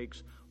just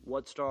takes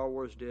what Star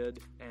Wars did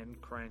and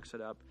cranks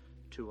it up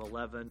to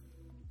 11.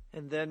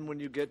 And then when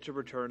you get to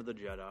Return of the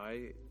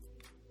Jedi,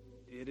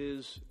 it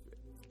is,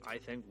 I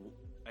think,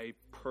 a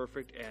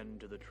perfect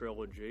end to the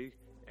trilogy,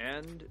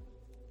 and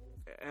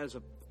as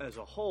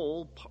a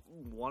whole,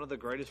 one of the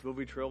greatest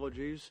movie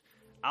trilogies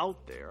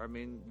out there. I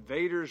mean,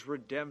 Vader's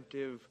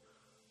redemptive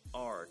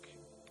arc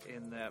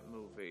in that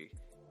movie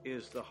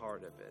is the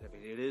heart of it. I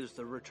mean, it is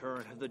the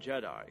Return of the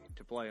Jedi,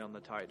 to play on the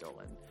title.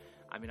 And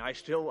I mean, I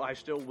still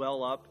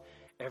well up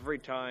every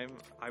time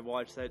I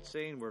watch that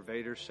scene where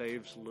Vader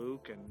saves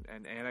Luke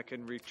and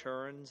Anakin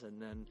returns,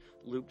 and then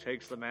Luke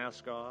takes the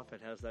mask off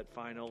and has that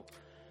final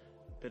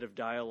bit of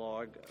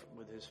dialogue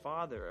with his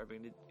father. I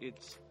mean,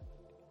 it's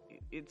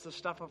the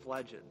stuff of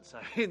legends.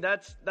 I mean,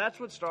 that's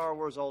what Star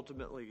Wars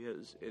ultimately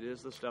is. It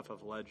is the stuff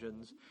of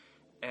legends,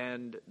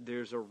 and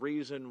there's a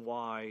reason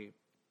why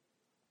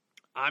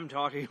I'm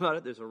talking about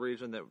it. There's a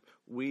reason that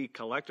we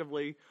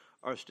collectively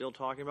are still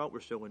talking about. We're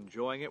still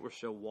enjoying it. We're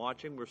still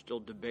watching. We're still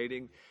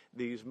debating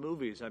these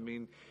movies. I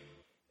mean,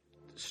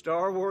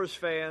 Star Wars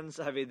fans.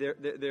 I mean,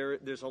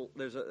 there's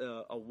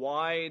a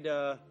wide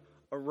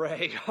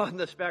array on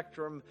the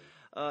spectrum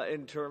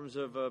in terms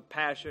of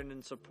passion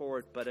and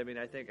support. But I mean,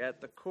 I think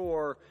at the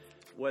core,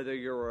 whether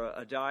you're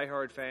a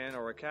diehard fan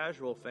or a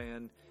casual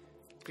fan,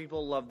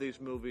 people love these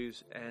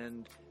movies,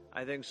 and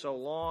I think so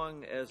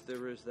long as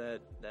there is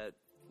that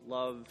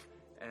love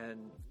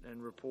and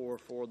rapport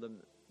for them,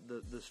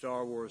 the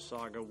Star Wars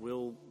saga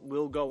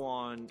will go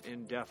on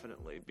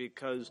indefinitely,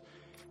 because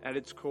at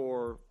its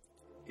core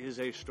is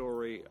a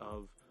story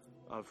of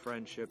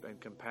friendship and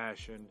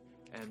compassion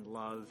and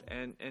love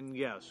and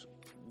yes,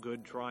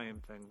 good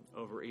triumphing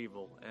over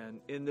evil. And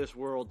in this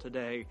world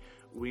today,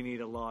 we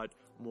need a lot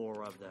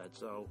more of that.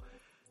 So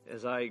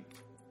as I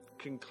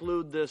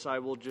conclude this, I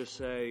will just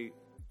say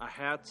a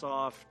hats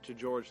off to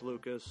George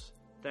Lucas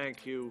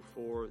thank you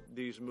for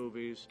these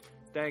movies.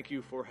 Thank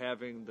you for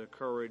having the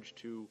courage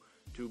to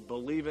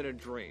believe in a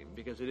dream,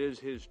 because it is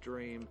his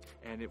dream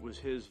and it was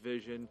his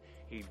vision.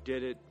 He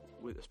did it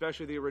with,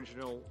 especially the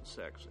original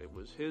 6. It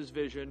was his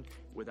vision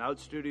without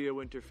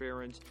studio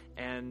interference,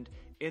 and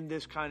in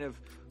this kind of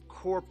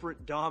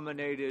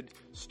corporate-dominated,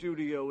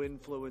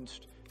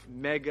 studio-influenced,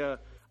 mega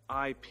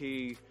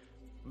IP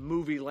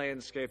movie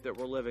landscape that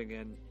we're living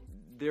in,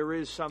 there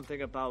is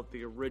something about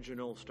the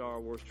original Star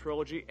Wars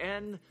trilogy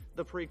and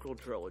the prequel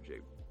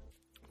trilogy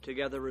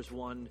together as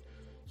one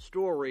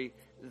story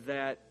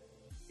that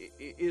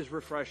is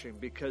refreshing,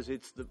 because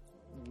it's the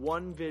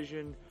one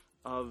vision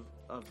of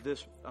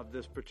this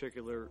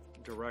particular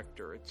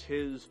director. It's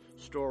his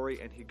story,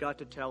 and he got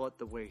to tell it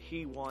the way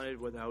he wanted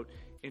without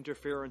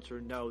interference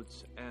or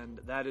notes, and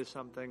that is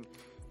something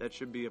that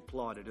should be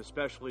applauded,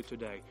 especially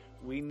today.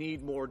 We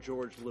need more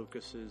George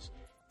Lucases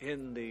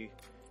in the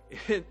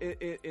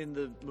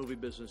movie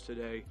business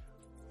today.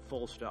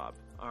 Full stop.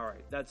 All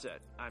right, that's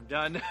it. I'm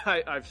done.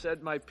 I've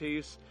said my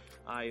piece.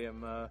 I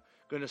am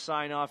going to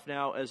sign off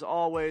now. As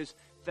always,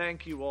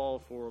 thank you all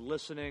for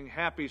listening.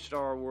 Happy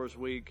Star Wars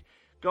week.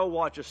 Go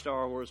watch a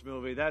Star Wars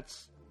movie.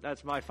 That's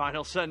my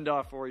final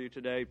send-off for you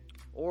today.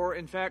 Or,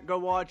 in fact, go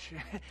watch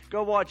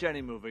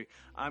any movie.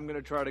 I'm going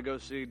to try to go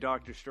see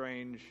Doctor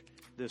Strange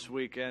this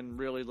weekend.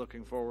 Really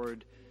looking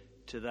forward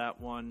to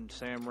that one.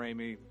 Sam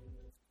Raimi,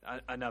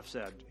 enough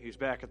said. He's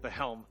back at the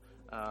helm.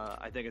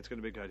 I think it's going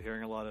to be good.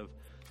 Hearing a lot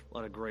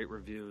of great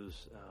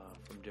reviews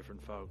from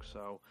different folks.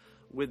 So,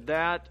 with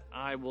that,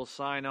 I will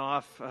sign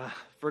off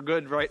for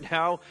good right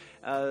now.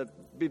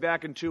 Be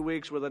back in 2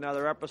 weeks with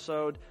another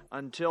episode.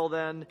 Until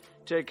then,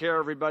 take care,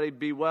 everybody.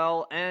 Be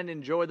well and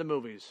enjoy the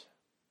movies.